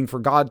waiting for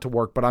God to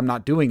work, but I'm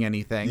not doing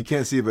anything. You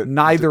can't see, but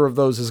neither of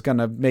those is going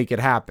to make it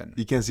happen.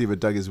 You can't see, but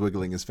Doug is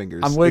wiggling his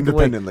fingers I'm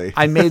wiggling independently.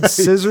 I made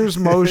scissors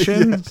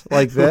motions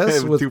like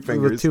this With 2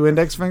 fingers. with 2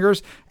 index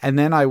fingers, and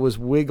then I was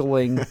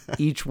wiggling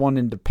each one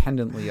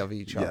independently of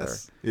each other.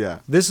 Yes. Yeah.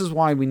 This is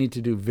why we need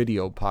to do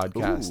video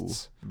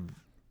podcasts.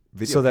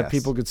 Video So that cast.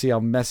 people could see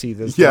how messy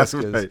this Yes,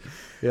 desk is. right.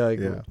 Yeah, like,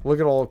 Yeah. look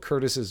at all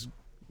Curtis's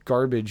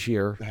garbage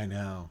here. I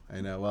know.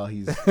 Well,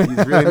 he's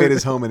really made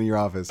his home in your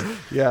office.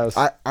 Yes.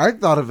 I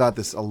thought about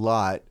this a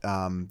lot.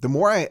 The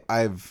more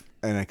I've,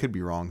 and I could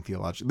be wrong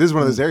theologically. This is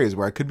one of those areas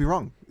where I could be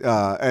wrong,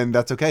 and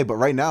that's okay. But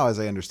right now, as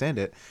I understand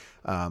it,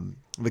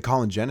 the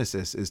call in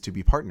Genesis is to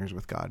be partners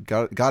with God.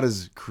 God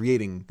is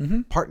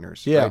creating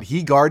partners. Yeah. Right?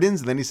 He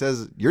gardens, and then he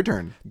says, "Your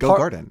turn. Go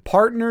garden."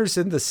 Partners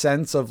in the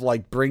sense of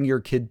like bring your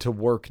kid to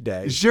work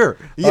day. Sure.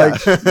 Yeah.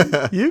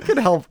 Like, you can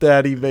help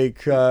Daddy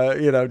make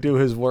do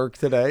his work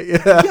today.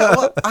 Yeah,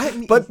 well, I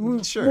mean,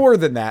 But sure. more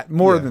than that,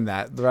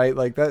 Yeah. right?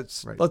 Like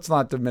that's Right. let's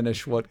not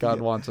diminish what God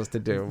wants us to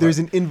do. There's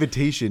an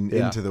invitation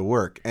Yeah. into the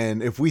work.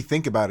 And if we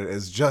think about it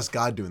as just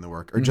God doing the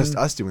work or just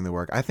us doing the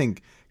work, I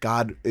think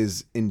God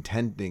is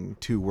intending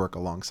to work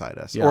alongside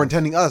us Yeah. or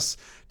intending us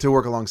to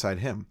work alongside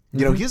him.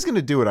 You know, he's going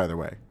to do it either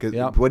way. 'Cause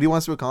Yeah. what he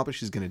wants to accomplish,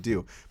 he's going to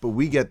do. But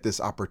we get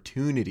this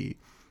opportunity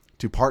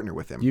to partner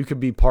with him. You could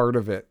be part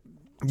of it.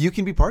 You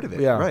can be part of it.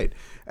 Yeah. Right.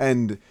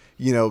 And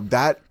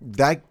that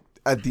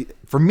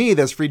for me,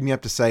 that's freed me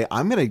up to say,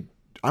 I'm going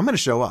to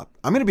show up.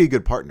 I'm going to be a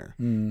good partner,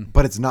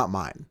 but it's not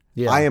mine.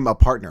 Yeah. I am a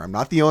partner. I'm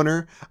not the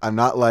owner. I'm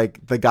not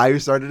like the guy who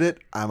started it.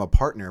 I'm a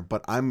partner,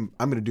 but I'm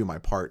going to do my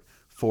part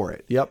for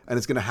it. Yep. And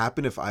it's going to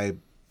happen if I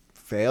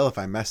fail, if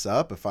I mess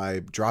up, if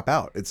I drop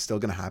out. It's still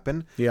going to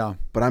happen. Yeah.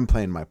 But I'm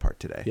playing my part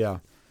today. Yeah.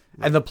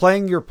 And the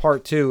playing your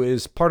part too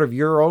is part of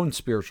your own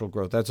spiritual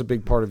growth. That's a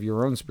big part of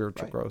your own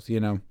spiritual growth,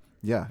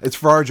 Yeah. It's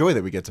for our joy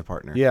that we get to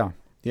partner. Yeah.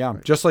 Yeah.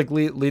 Just like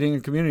leading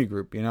a community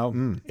group,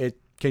 it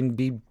can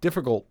be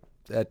difficult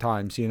at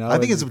times, I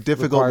think it's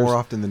difficult more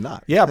often than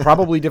not. Yeah,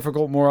 probably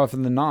difficult more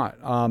often than not.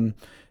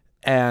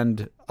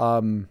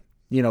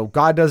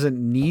 God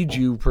doesn't need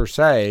you per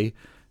se,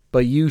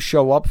 but you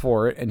show up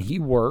for it and he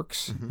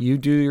works. You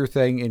do your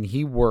thing and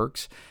he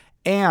works.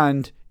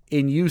 And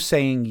in you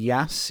saying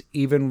yes,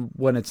 even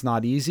when it's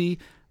not easy,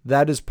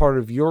 that is part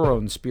of your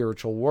own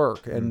spiritual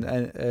work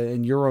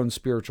and your own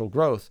spiritual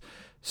growth.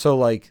 So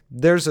like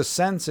there's a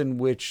sense in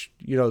which,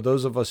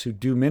 those of us who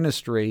do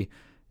ministry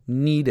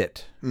need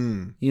it.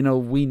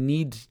 We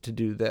need to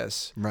do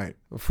this Right.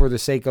 for the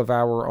sake of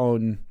our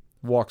own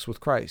walks with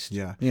Christ.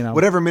 Yeah. You know,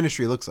 Whatever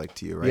ministry looks like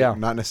to you, right? Yeah.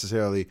 Not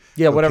necessarily.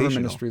 whatever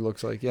vocational. ministry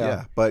looks like. Yeah.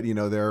 Yeah. But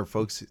there are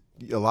folks,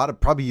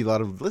 probably a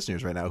lot of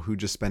listeners right now who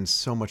just spend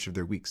so much of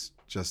their weeks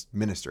just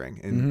ministering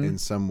in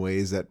some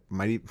ways that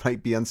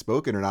might be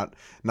unspoken or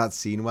not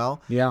seen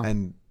well. Yeah.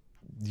 And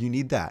you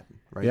need that,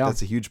 right? Yeah.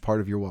 That's a huge part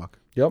of your walk.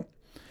 Yep.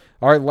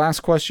 All right, last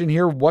question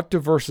here. What do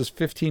verses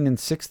 15 and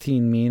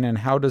 16 mean, and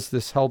how does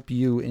this help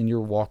you in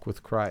your walk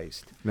with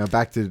Christ? Now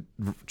back to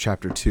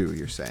chapter 2,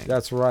 you're saying.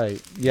 That's right.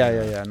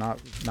 Yeah.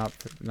 Not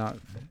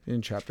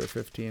in chapter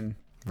 15.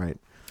 Right.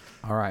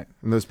 All right.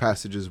 And those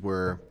passages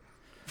were,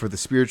 for the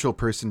spiritual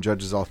person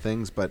judges all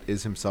things, but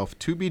is himself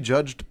to be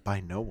judged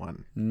by no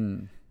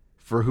one.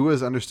 For who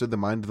has understood the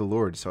mind of the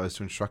Lord so as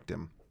to instruct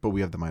him? But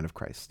we have the mind of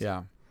Christ.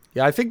 Yeah.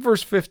 Yeah, I think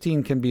verse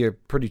 15 can be a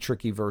pretty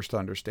tricky verse to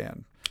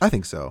understand. I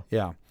think so.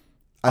 Yeah.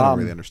 I don't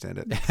really understand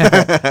it.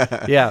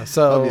 Yeah.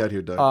 So, Help me out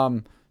here,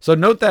 Doug. So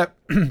note that,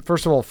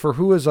 first of all, for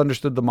who has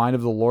understood the mind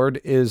of the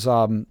Lord is,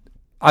 I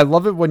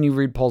love it when you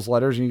read Paul's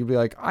letters and you can be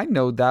like, I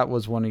know that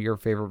was one of your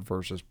favorite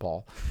verses,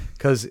 Paul.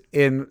 Because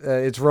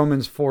it's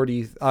Romans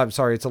 40, I'm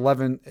sorry, it's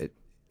 11.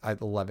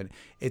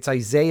 It's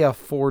Isaiah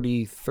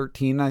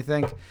 40:13, I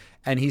think.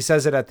 And he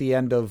says it at the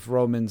end of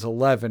Romans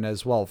 11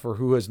 as well. For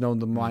who has known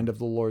the mind of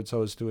the Lord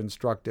so as to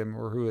instruct him,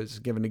 or who has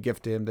given a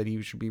gift to him that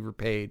he should be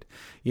repaid,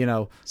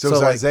 So it's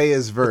like,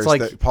 Isaiah's verse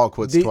that Paul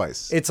quotes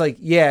twice. It's like,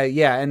 yeah.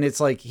 And it's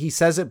like, he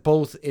says it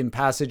both in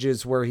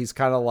passages where he's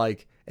kind of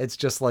like, it's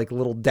just like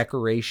little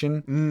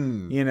decoration,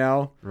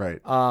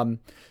 Right.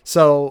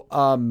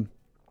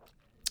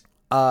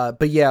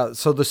 But yeah,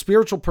 so the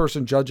spiritual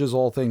person judges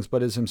all things,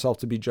 but is himself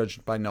to be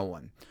judged by no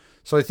one.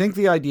 So I think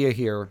the idea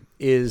here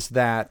is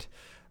that,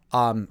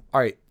 all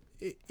right,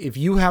 if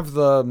you have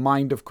the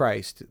mind of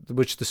Christ,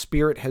 which the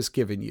Spirit has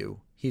given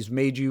you, he's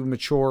made you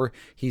mature,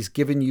 he's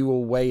given you a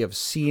way of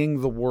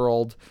seeing the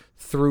world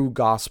through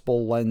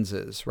gospel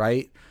lenses,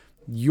 right?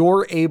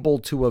 You're able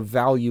to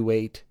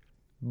evaluate,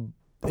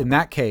 in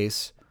that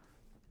case,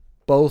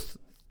 both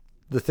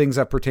the things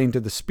that pertain to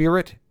the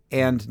Spirit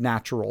and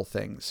natural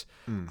things.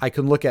 I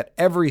can look at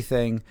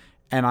everything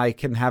and I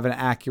can have an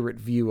accurate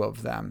view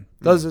of them.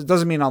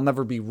 Doesn't mean I'll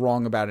never be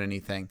wrong about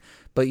anything,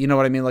 but you know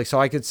what I mean? Like, so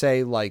I could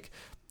say,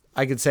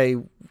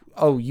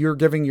 oh, you're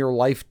giving your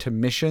life to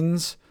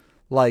missions,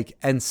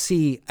 and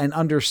see and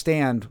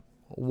understand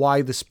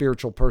why the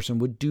spiritual person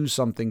would do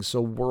something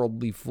so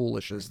worldly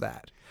foolish as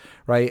that.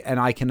 Right. And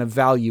I can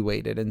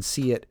evaluate it and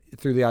see it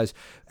through the eyes.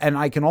 And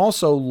I can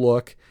also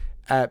look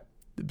at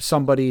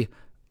somebody,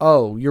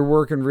 oh, you're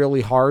working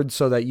really hard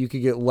so that you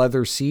could get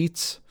leather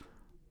seats.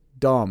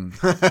 Dumb,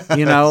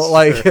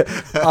 like,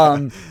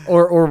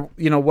 or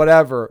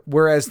whatever.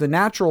 Whereas the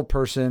natural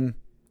person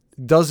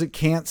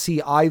can't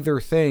see either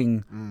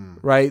thing,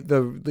 right?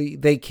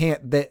 They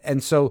can't,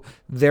 and so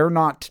they're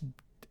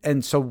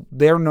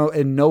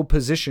in no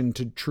position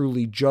to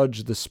truly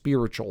judge the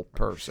spiritual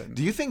person.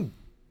 Do you think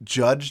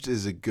judged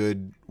is a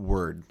good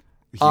word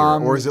here,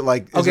 or is it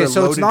like okay?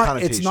 So it's not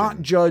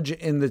connotation? judge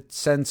in the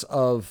sense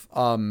of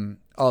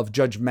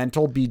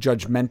judgmental, be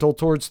judgmental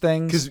towards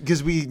things,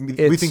 because we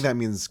think that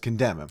means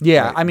condemn.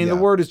 Yeah, right? I mean the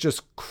word is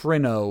just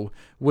krino,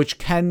 which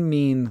can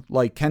mean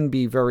can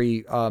be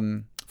very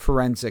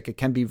forensic. It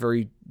can be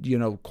very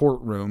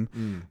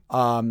courtroom,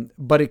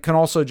 but it can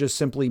also just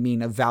simply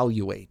mean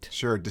evaluate.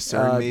 Sure,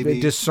 discern maybe.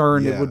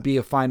 Discern, Yeah. it would be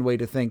a fine way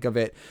to think of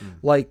it.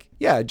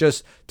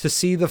 Just to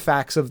see the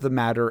facts of the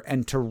matter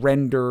and to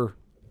render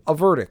a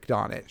verdict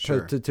on it,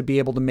 Sure. to be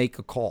able to make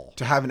a call.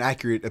 To have an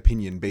accurate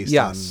opinion based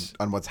Yes.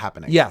 on what's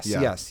happening. Yes,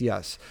 Yeah.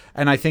 yes.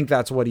 And I think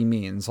that's what he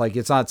means. Like,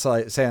 it's not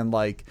saying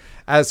like,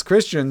 as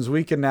Christians,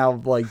 we can now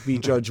be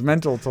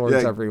judgmental towards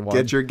everyone.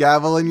 Get your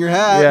gavel in your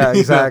hat. Yeah,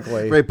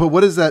 exactly. Right, but what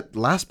does that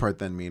last part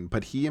then mean?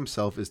 But he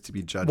himself is to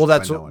be judged. Well,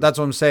 that's by no what, one. that's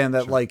what I'm saying.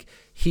 That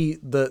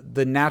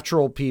the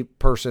natural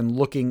person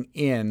looking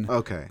in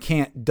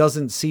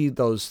doesn't see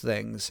those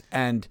things,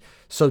 and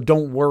so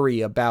don't worry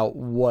about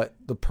what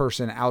the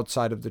person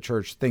outside of the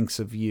church thinks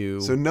of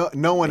you. So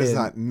no one is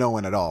not no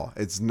one at all.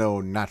 It's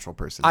no natural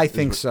person. I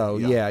think so.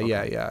 Yeah.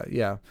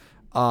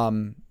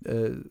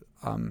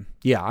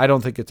 I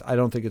don't think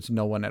it's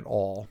no one at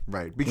all.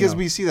 Right, because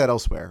we see that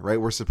elsewhere.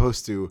 Right, we're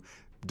supposed to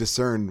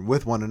discern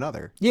with one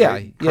another. Yeah,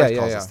 right? Christ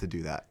calls yeah. us to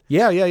do that.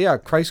 Yeah.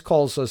 Christ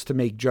calls us to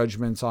make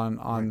judgments on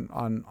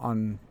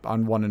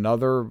one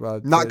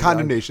another, Not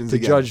condemnations. to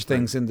again. judge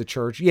things in the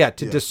church. Yeah,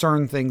 to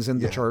discern things in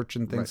the church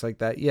and things like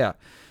that. Yeah.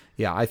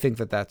 I think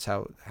that's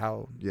how.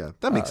 Yeah,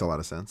 that makes a lot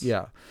of sense.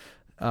 Yeah.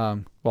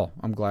 Well,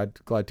 I'm glad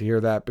to hear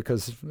that,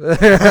 because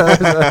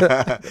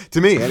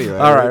To me, anyway.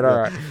 all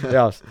right.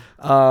 Yes.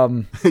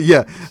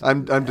 Yeah,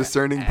 I'm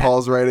discerning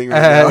Paul's writing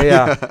right now.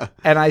 Yeah.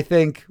 And I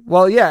think,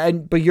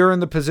 but you're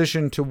in the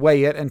position to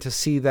weigh it and to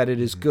see that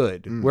it is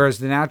good. Whereas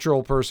the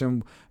natural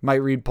person might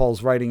read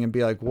Paul's writing and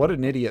be like, what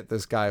an idiot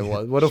this guy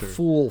was. What a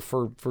fool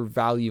for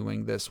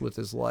valuing this with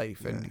his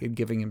life and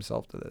giving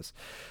himself to this.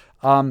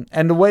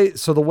 And the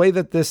way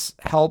that this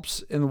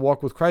helps in the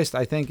walk with Christ,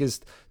 I think,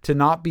 is to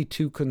not be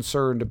too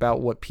concerned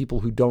about what people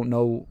who don't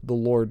know the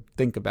Lord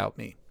think about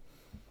me.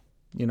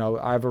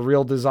 I have a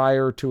real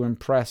desire to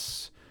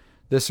impress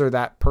this or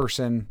that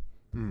person,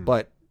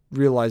 but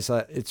realize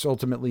that it's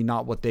ultimately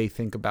not what they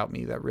think about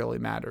me that really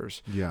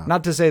matters. Yeah.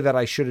 Not to say that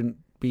I shouldn't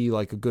be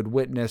like a good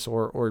witness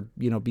or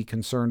be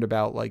concerned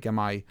about am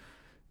I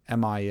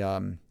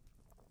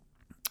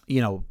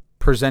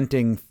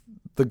presenting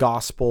the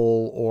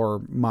gospel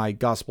or my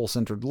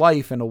gospel-centered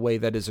life in a way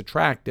that is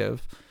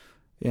attractive.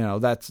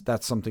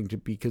 That's something to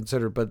be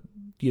considered. But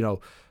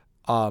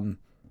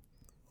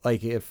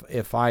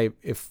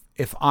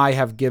if I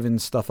have given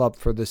stuff up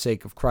for the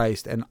sake of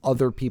Christ and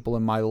other people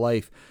in my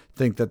life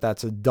think that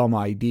that's a dumb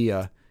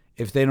idea,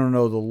 if they don't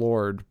know the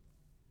Lord,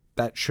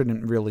 that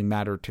shouldn't really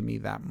matter to me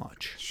that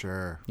much.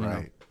 Sure. You know?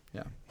 Right.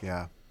 Yeah.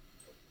 Yeah.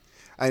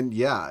 And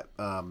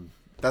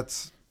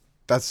that's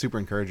super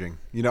encouraging.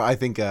 I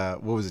think,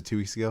 what was it, 2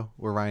 weeks ago,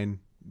 where Ryan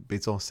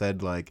Batesel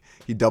said,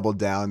 he doubled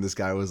down. This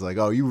guy was like,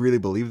 oh, you really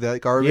believe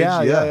that garbage?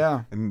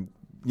 Yeah. And,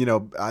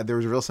 there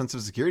was a real sense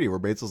of security where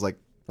Batesell's like,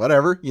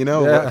 whatever,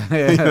 Yeah.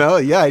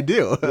 I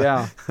do.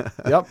 Yeah.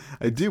 Yep.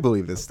 I do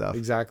believe this stuff.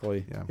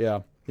 Exactly.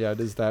 Yeah. Yeah,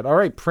 it is that. All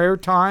right, prayer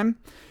time.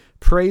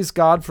 Praise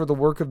God for the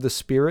work of the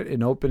Spirit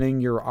in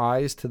opening your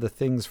eyes to the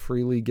things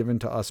freely given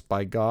to us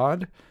by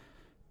God.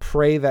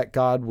 Pray that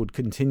God would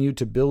continue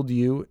to build in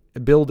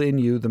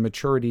you the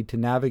maturity to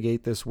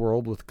navigate this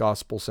world with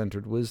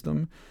gospel-centered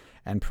wisdom,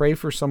 and pray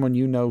for someone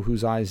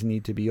whose eyes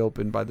need to be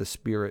opened by the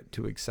Spirit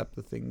to accept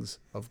the things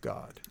of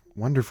God.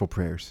 Wonderful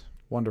prayers.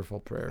 Wonderful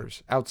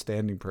prayers.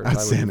 Outstanding prayers,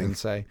 Outstanding. I would even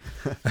say.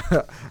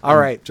 All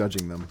right.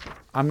 Judging them.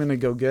 I'm going to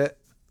go get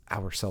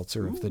our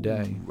seltzer of the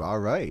day. Ooh, all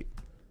right.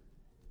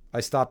 I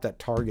stopped at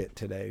Target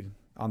today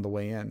on the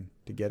way in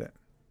to get it.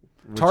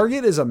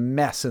 Target is a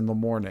mess in the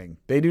morning.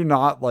 They do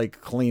not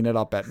clean it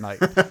up at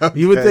night. Okay.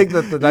 You would think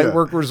that the night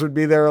workers would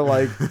be there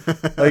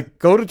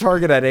go to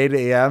Target at 8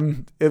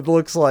 a.m. It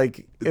looks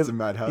like it's a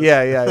madhouse.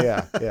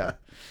 Yeah.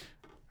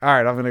 All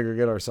right, I'm going to go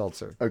get our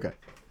seltzer. Okay.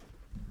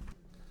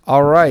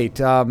 All right.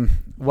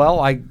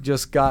 Well, I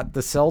just got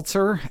the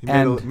seltzer.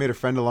 You made a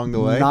friend along the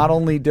way? Not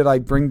only did I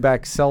bring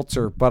back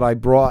seltzer, but I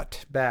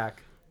brought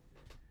back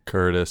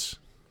Curtis.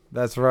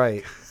 That's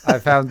right. I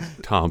found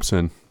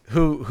Thompson.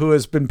 Who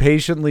has been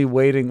patiently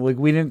waiting.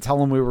 We didn't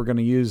tell him we were going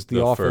to use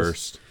the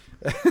office.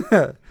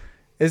 First.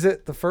 Is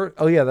it the first?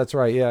 Oh yeah, that's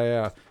right.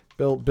 Yeah.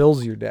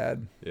 Bill's your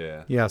dad.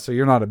 Yeah. Yeah, so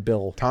you're not a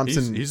Bill.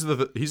 Thompson. He's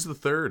the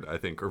third, I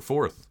think, or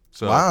fourth.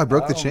 So wow, I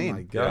broke the My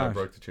chain. gosh. yeah, I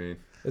broke the chain.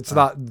 It's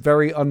not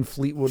very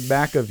unFleetwood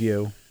Mac of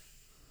you.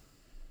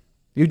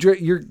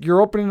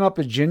 You're opening up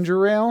a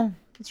ginger ale?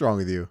 What's wrong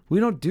with you? We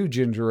don't do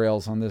ginger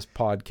ales on this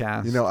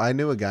podcast. You know, I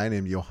knew a guy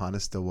named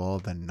Johannes de Waal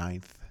the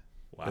Ninth.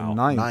 the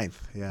ninth.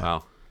 Ninth, yeah.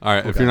 Wow. All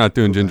right. If you're not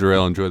doing ginger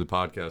ale, enjoy the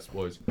podcast,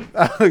 boys.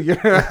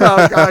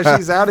 Oh gosh,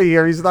 he's out of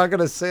here. He's not going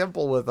to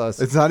sample with us.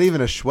 It's not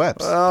even a Schweppes.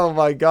 Oh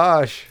my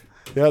gosh.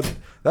 Yeah,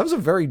 that was a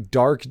very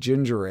dark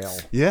ginger ale.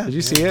 Yeah. Did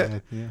you see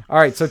it? Yeah. All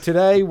right, so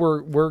today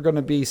we're going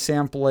to be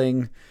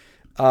sampling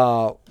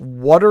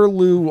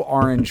Waterloo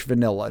Orange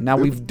Vanilla. Now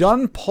we've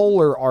done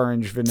Polar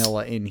Orange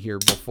Vanilla in here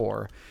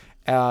before,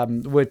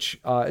 which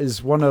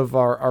is one of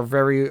our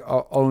very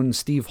own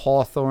Steve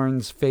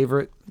Hawthorne's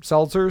favorite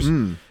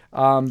seltzers.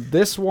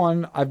 This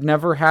one, I've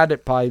never had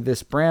it by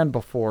this brand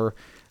before,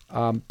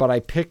 but I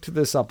picked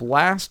this up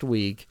last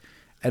week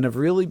and have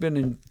really been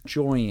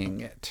enjoying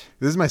it.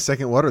 This is my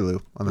second Waterloo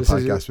on the This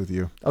is podcast with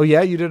you. Oh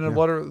yeah, you did a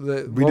water.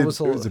 It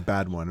was a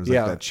bad one. It was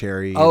Yeah. like that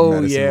cherry. Oh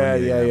medicine yeah,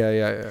 one.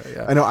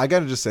 yeah. I know. I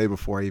got to just say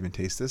before I even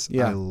taste this,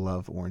 Yeah. I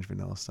love orange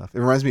vanilla stuff. It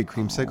reminds me of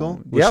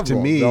creamsicle, which yeah, to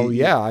well, me, well,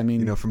 yeah, I mean-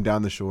 you know, from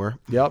down the shore.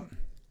 Yep.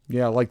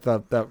 Yeah, like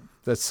the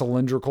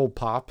cylindrical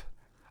pop.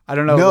 I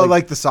don't know. No,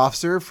 like the soft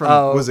serve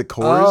from was it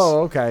Coors?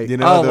 Oh, okay. You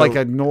know, like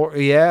a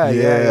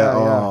yeah.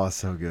 Oh,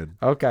 so good.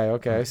 Okay,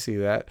 I see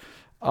that.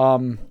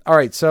 All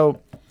right, so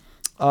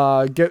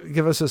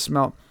give us a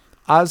smell.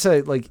 I'd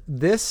say like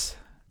this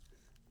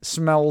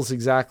smells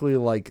exactly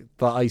like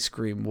the ice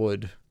cream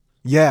would.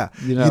 Yeah.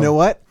 You You know. know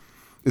what?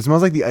 It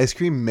smells like the ice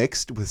cream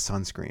mixed with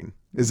sunscreen.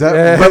 Is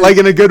that but like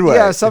in a good way?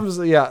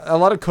 Yeah, a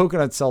lot of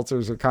coconut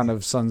seltzers are kind of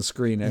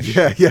sunscreenish.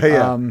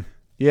 Yeah.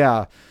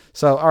 Yeah.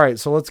 So, all right.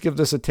 So let's give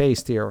this a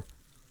taste here.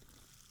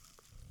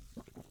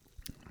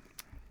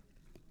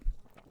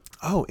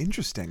 Oh,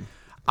 interesting.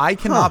 I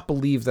cannot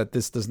believe that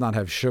this does not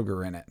have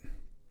sugar in it.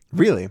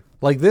 Really?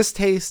 Like this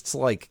tastes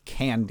like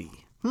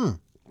candy. You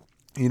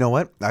know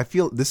what? I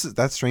feel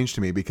that's strange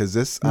to me because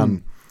this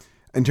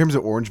in terms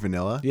of orange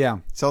vanilla Yeah.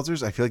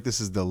 seltzers, I feel like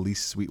this is the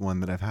least sweet one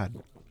that I've had.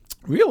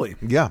 Really?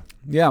 Yeah.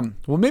 Yeah.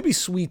 Well, maybe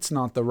sweet's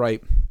not the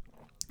right.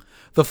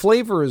 The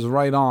flavor is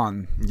right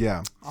on.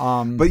 Yeah.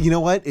 But you know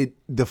what?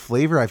 The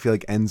flavor I feel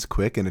like ends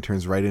quick and it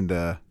turns right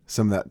into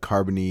some of that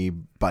carbony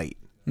bite,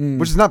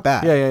 which is not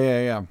bad.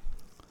 Yeah.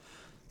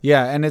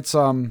 Yeah, and it's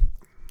and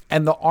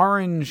the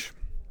orange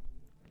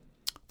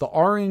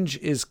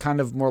is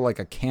kind of more like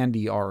a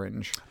candy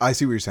orange I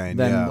see what you're saying.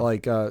 than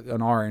like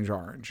an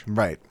orange.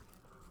 Right.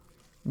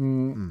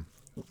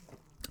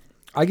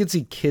 I could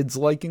see kids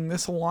liking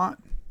this a lot.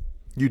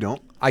 You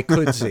don't? I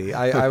could see.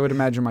 I would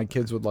imagine my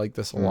kids would like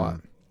this a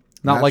lot.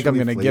 Not like I'm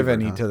going Naturally to give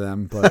flavored, any huh? to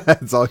them, but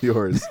It's all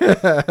yours.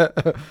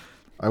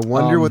 I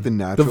wonder what the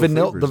natural the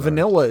flavors are.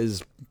 vanilla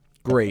is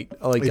great.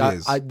 Like It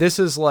is. this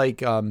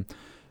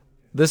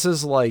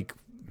is like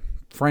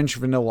French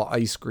vanilla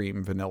ice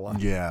cream vanilla.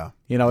 Yeah.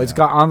 You know, it's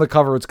got on the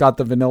cover. It's got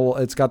the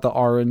vanilla. It's got the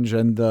orange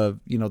and the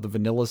the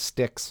vanilla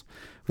sticks,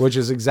 which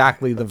is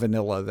exactly the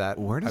vanilla that.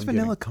 Where does I'm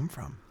vanilla getting. come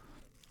from?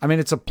 I mean,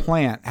 it's a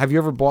plant. Have you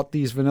ever bought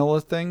these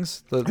vanilla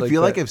things? I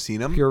feel like I've seen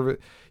them.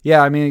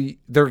 Yeah, I mean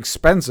they're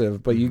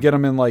expensive, but you get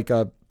them in like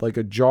a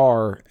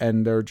jar,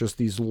 and they're just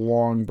these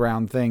long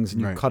brown things,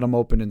 and you Right. cut them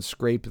open and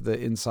scrape the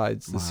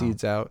insides, the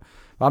seeds out.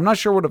 I'm not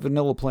sure what a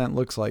vanilla plant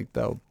looks like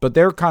though, but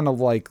they're kind of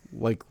like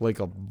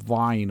a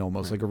vine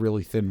almost, like a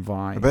really thin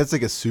vine. I bet it's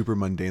like a super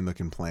mundane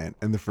looking plant,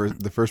 and the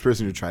first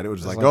person who tried it was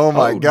just like, Like, "Oh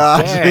my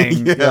gosh,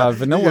 dang. yeah,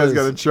 vanilla you guys is-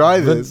 got to try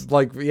this."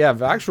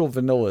 Actual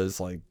vanilla is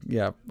like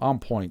on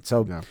point.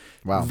 So Yeah.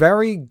 Wow.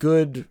 very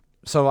good.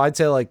 So I'd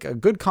say like a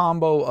good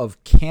combo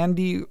of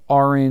candy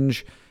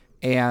orange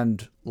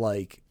and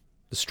like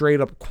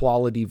straight up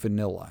quality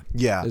vanilla.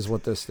 Yeah. is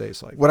what this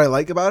tastes like. What I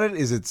like about it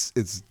is it's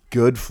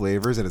good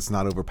flavors and it's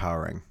not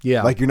overpowering.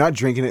 Yeah. like you're not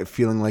drinking it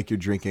feeling like you're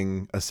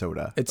drinking a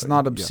soda. It's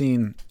not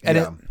obscene, and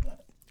Yeah.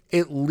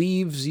 it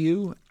leaves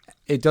you.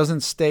 It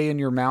doesn't stay in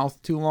your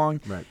mouth too long,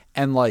 Right.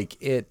 and like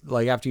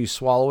after you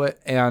swallow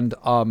it, and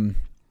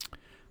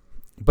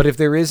but if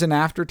there is an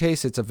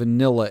aftertaste, it's a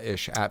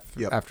vanilla-ish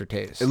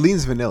aftertaste. It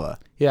leans vanilla.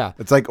 Yeah,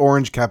 It's like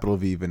orange capital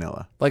V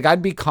vanilla. like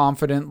I'd be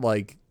confident,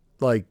 like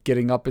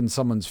getting up in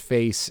someone's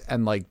face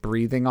and like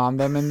breathing on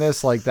them in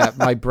this, like that.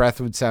 My breath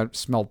would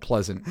smell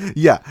pleasant.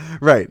 Yeah,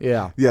 right.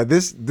 Yeah. yeah.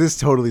 This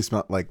totally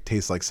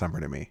tastes like summer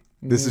to me.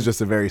 This is just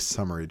a very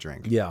summery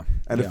drink. Yeah,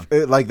 And yeah.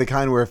 if like the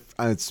kind where if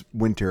it's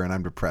winter and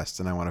I'm depressed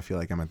and I want to feel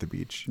like I'm at the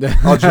beach,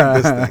 I'll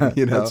drink this thing.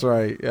 You know, That's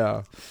right.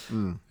 Yeah,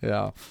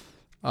 yeah.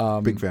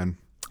 big fan.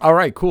 All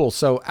right, cool.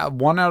 So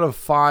 1 out of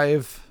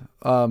 5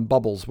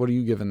 bubbles. What are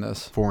you giving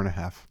this?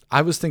 4.5.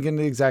 I was thinking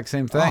the exact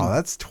same thing. Oh,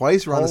 that's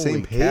twice we're on the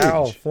same Holy page.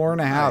 cow, 4.5.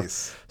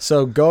 Nice.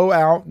 So go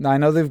out. I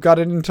know they've got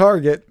it in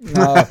Target.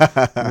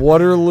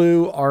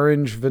 Waterloo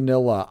Orange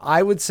Vanilla.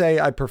 I would say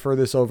I prefer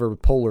this over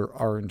Polar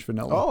Orange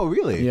Vanilla. Oh,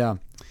 really? Yeah.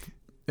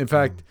 In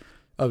fact,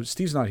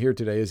 Steve's not here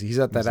today, is he? He's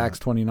at that Axe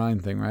 29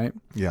 thing, right?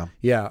 Yeah.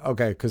 Yeah.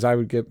 Okay. Because I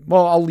would get.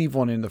 Well, I'll leave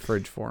one in the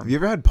fridge for him. Have you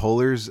ever had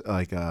Polar's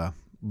like a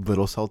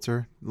little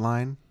seltzer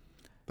line?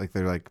 Like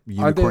they're like Are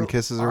unicorn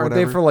kisses or are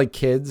whatever. they for like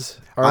kids?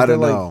 Are I they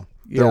don't like- know.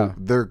 Yeah.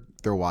 They're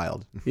they're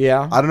wild.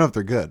 Yeah. I don't know if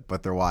they're good,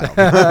 but they're wild.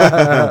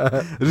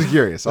 I'm just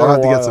curious. I'll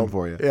have to get some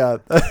for you. Yeah.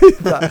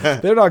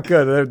 They're not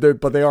good,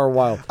 but they are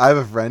wild. I have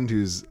a friend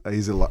he's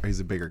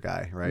a bigger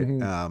guy, right?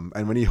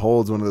 And when he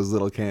holds one of those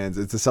little cans,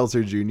 it's a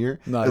Seltzer Junior.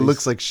 Nice. It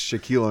looks like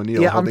Shaquille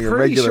O'Neal Yeah, I'm holding a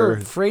pretty regular.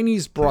 sure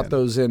Franny's brought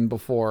those in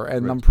before,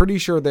 and I'm pretty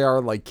sure they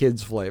are like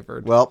kids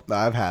flavored. Well,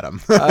 I've had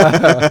them.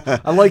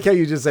 I like how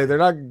you just say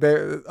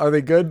are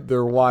they good?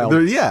 They're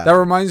wild. Yeah. That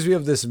reminds me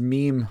of this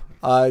meme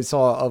I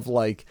saw of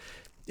like,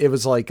 it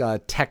was like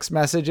text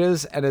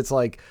messages, and it's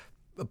like,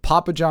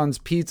 Papa John's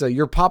pizza.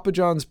 Your Papa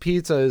John's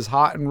pizza is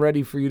hot and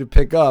ready for you to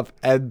pick up.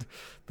 And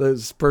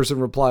this person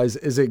replies,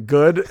 "Is it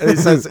good?" And he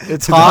says,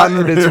 "It's hot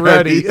and it's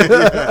ready."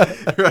 Yeah,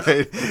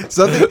 right.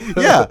 Something.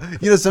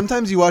 Yeah.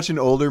 Sometimes you watch an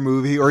older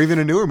movie or even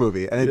a newer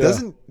movie, and it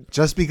doesn't,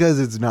 just because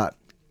it's not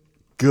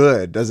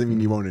good doesn't mean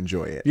you won't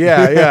enjoy it.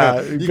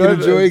 Yeah. You can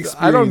enjoy experiences.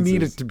 I don't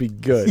need it to be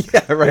good.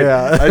 Yeah, right.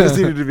 Yeah. I just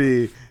need it to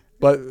be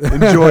but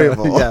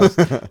enjoyable. Yes.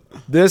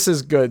 This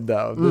is good,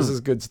 though. This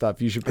is good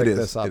stuff. You should pick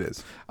this up. It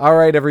is. All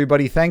right,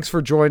 everybody. Thanks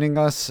for joining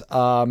us.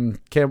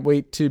 Can't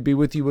wait to be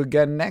with you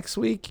again next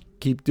week.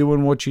 Keep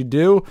doing what you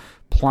do.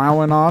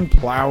 Plowing on,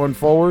 plowing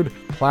forward,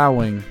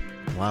 plowing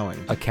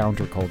a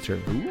counterculture.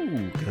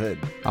 Ooh, good.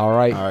 All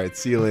right. All right.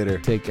 See you later.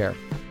 Take care.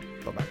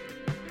 Bye-bye.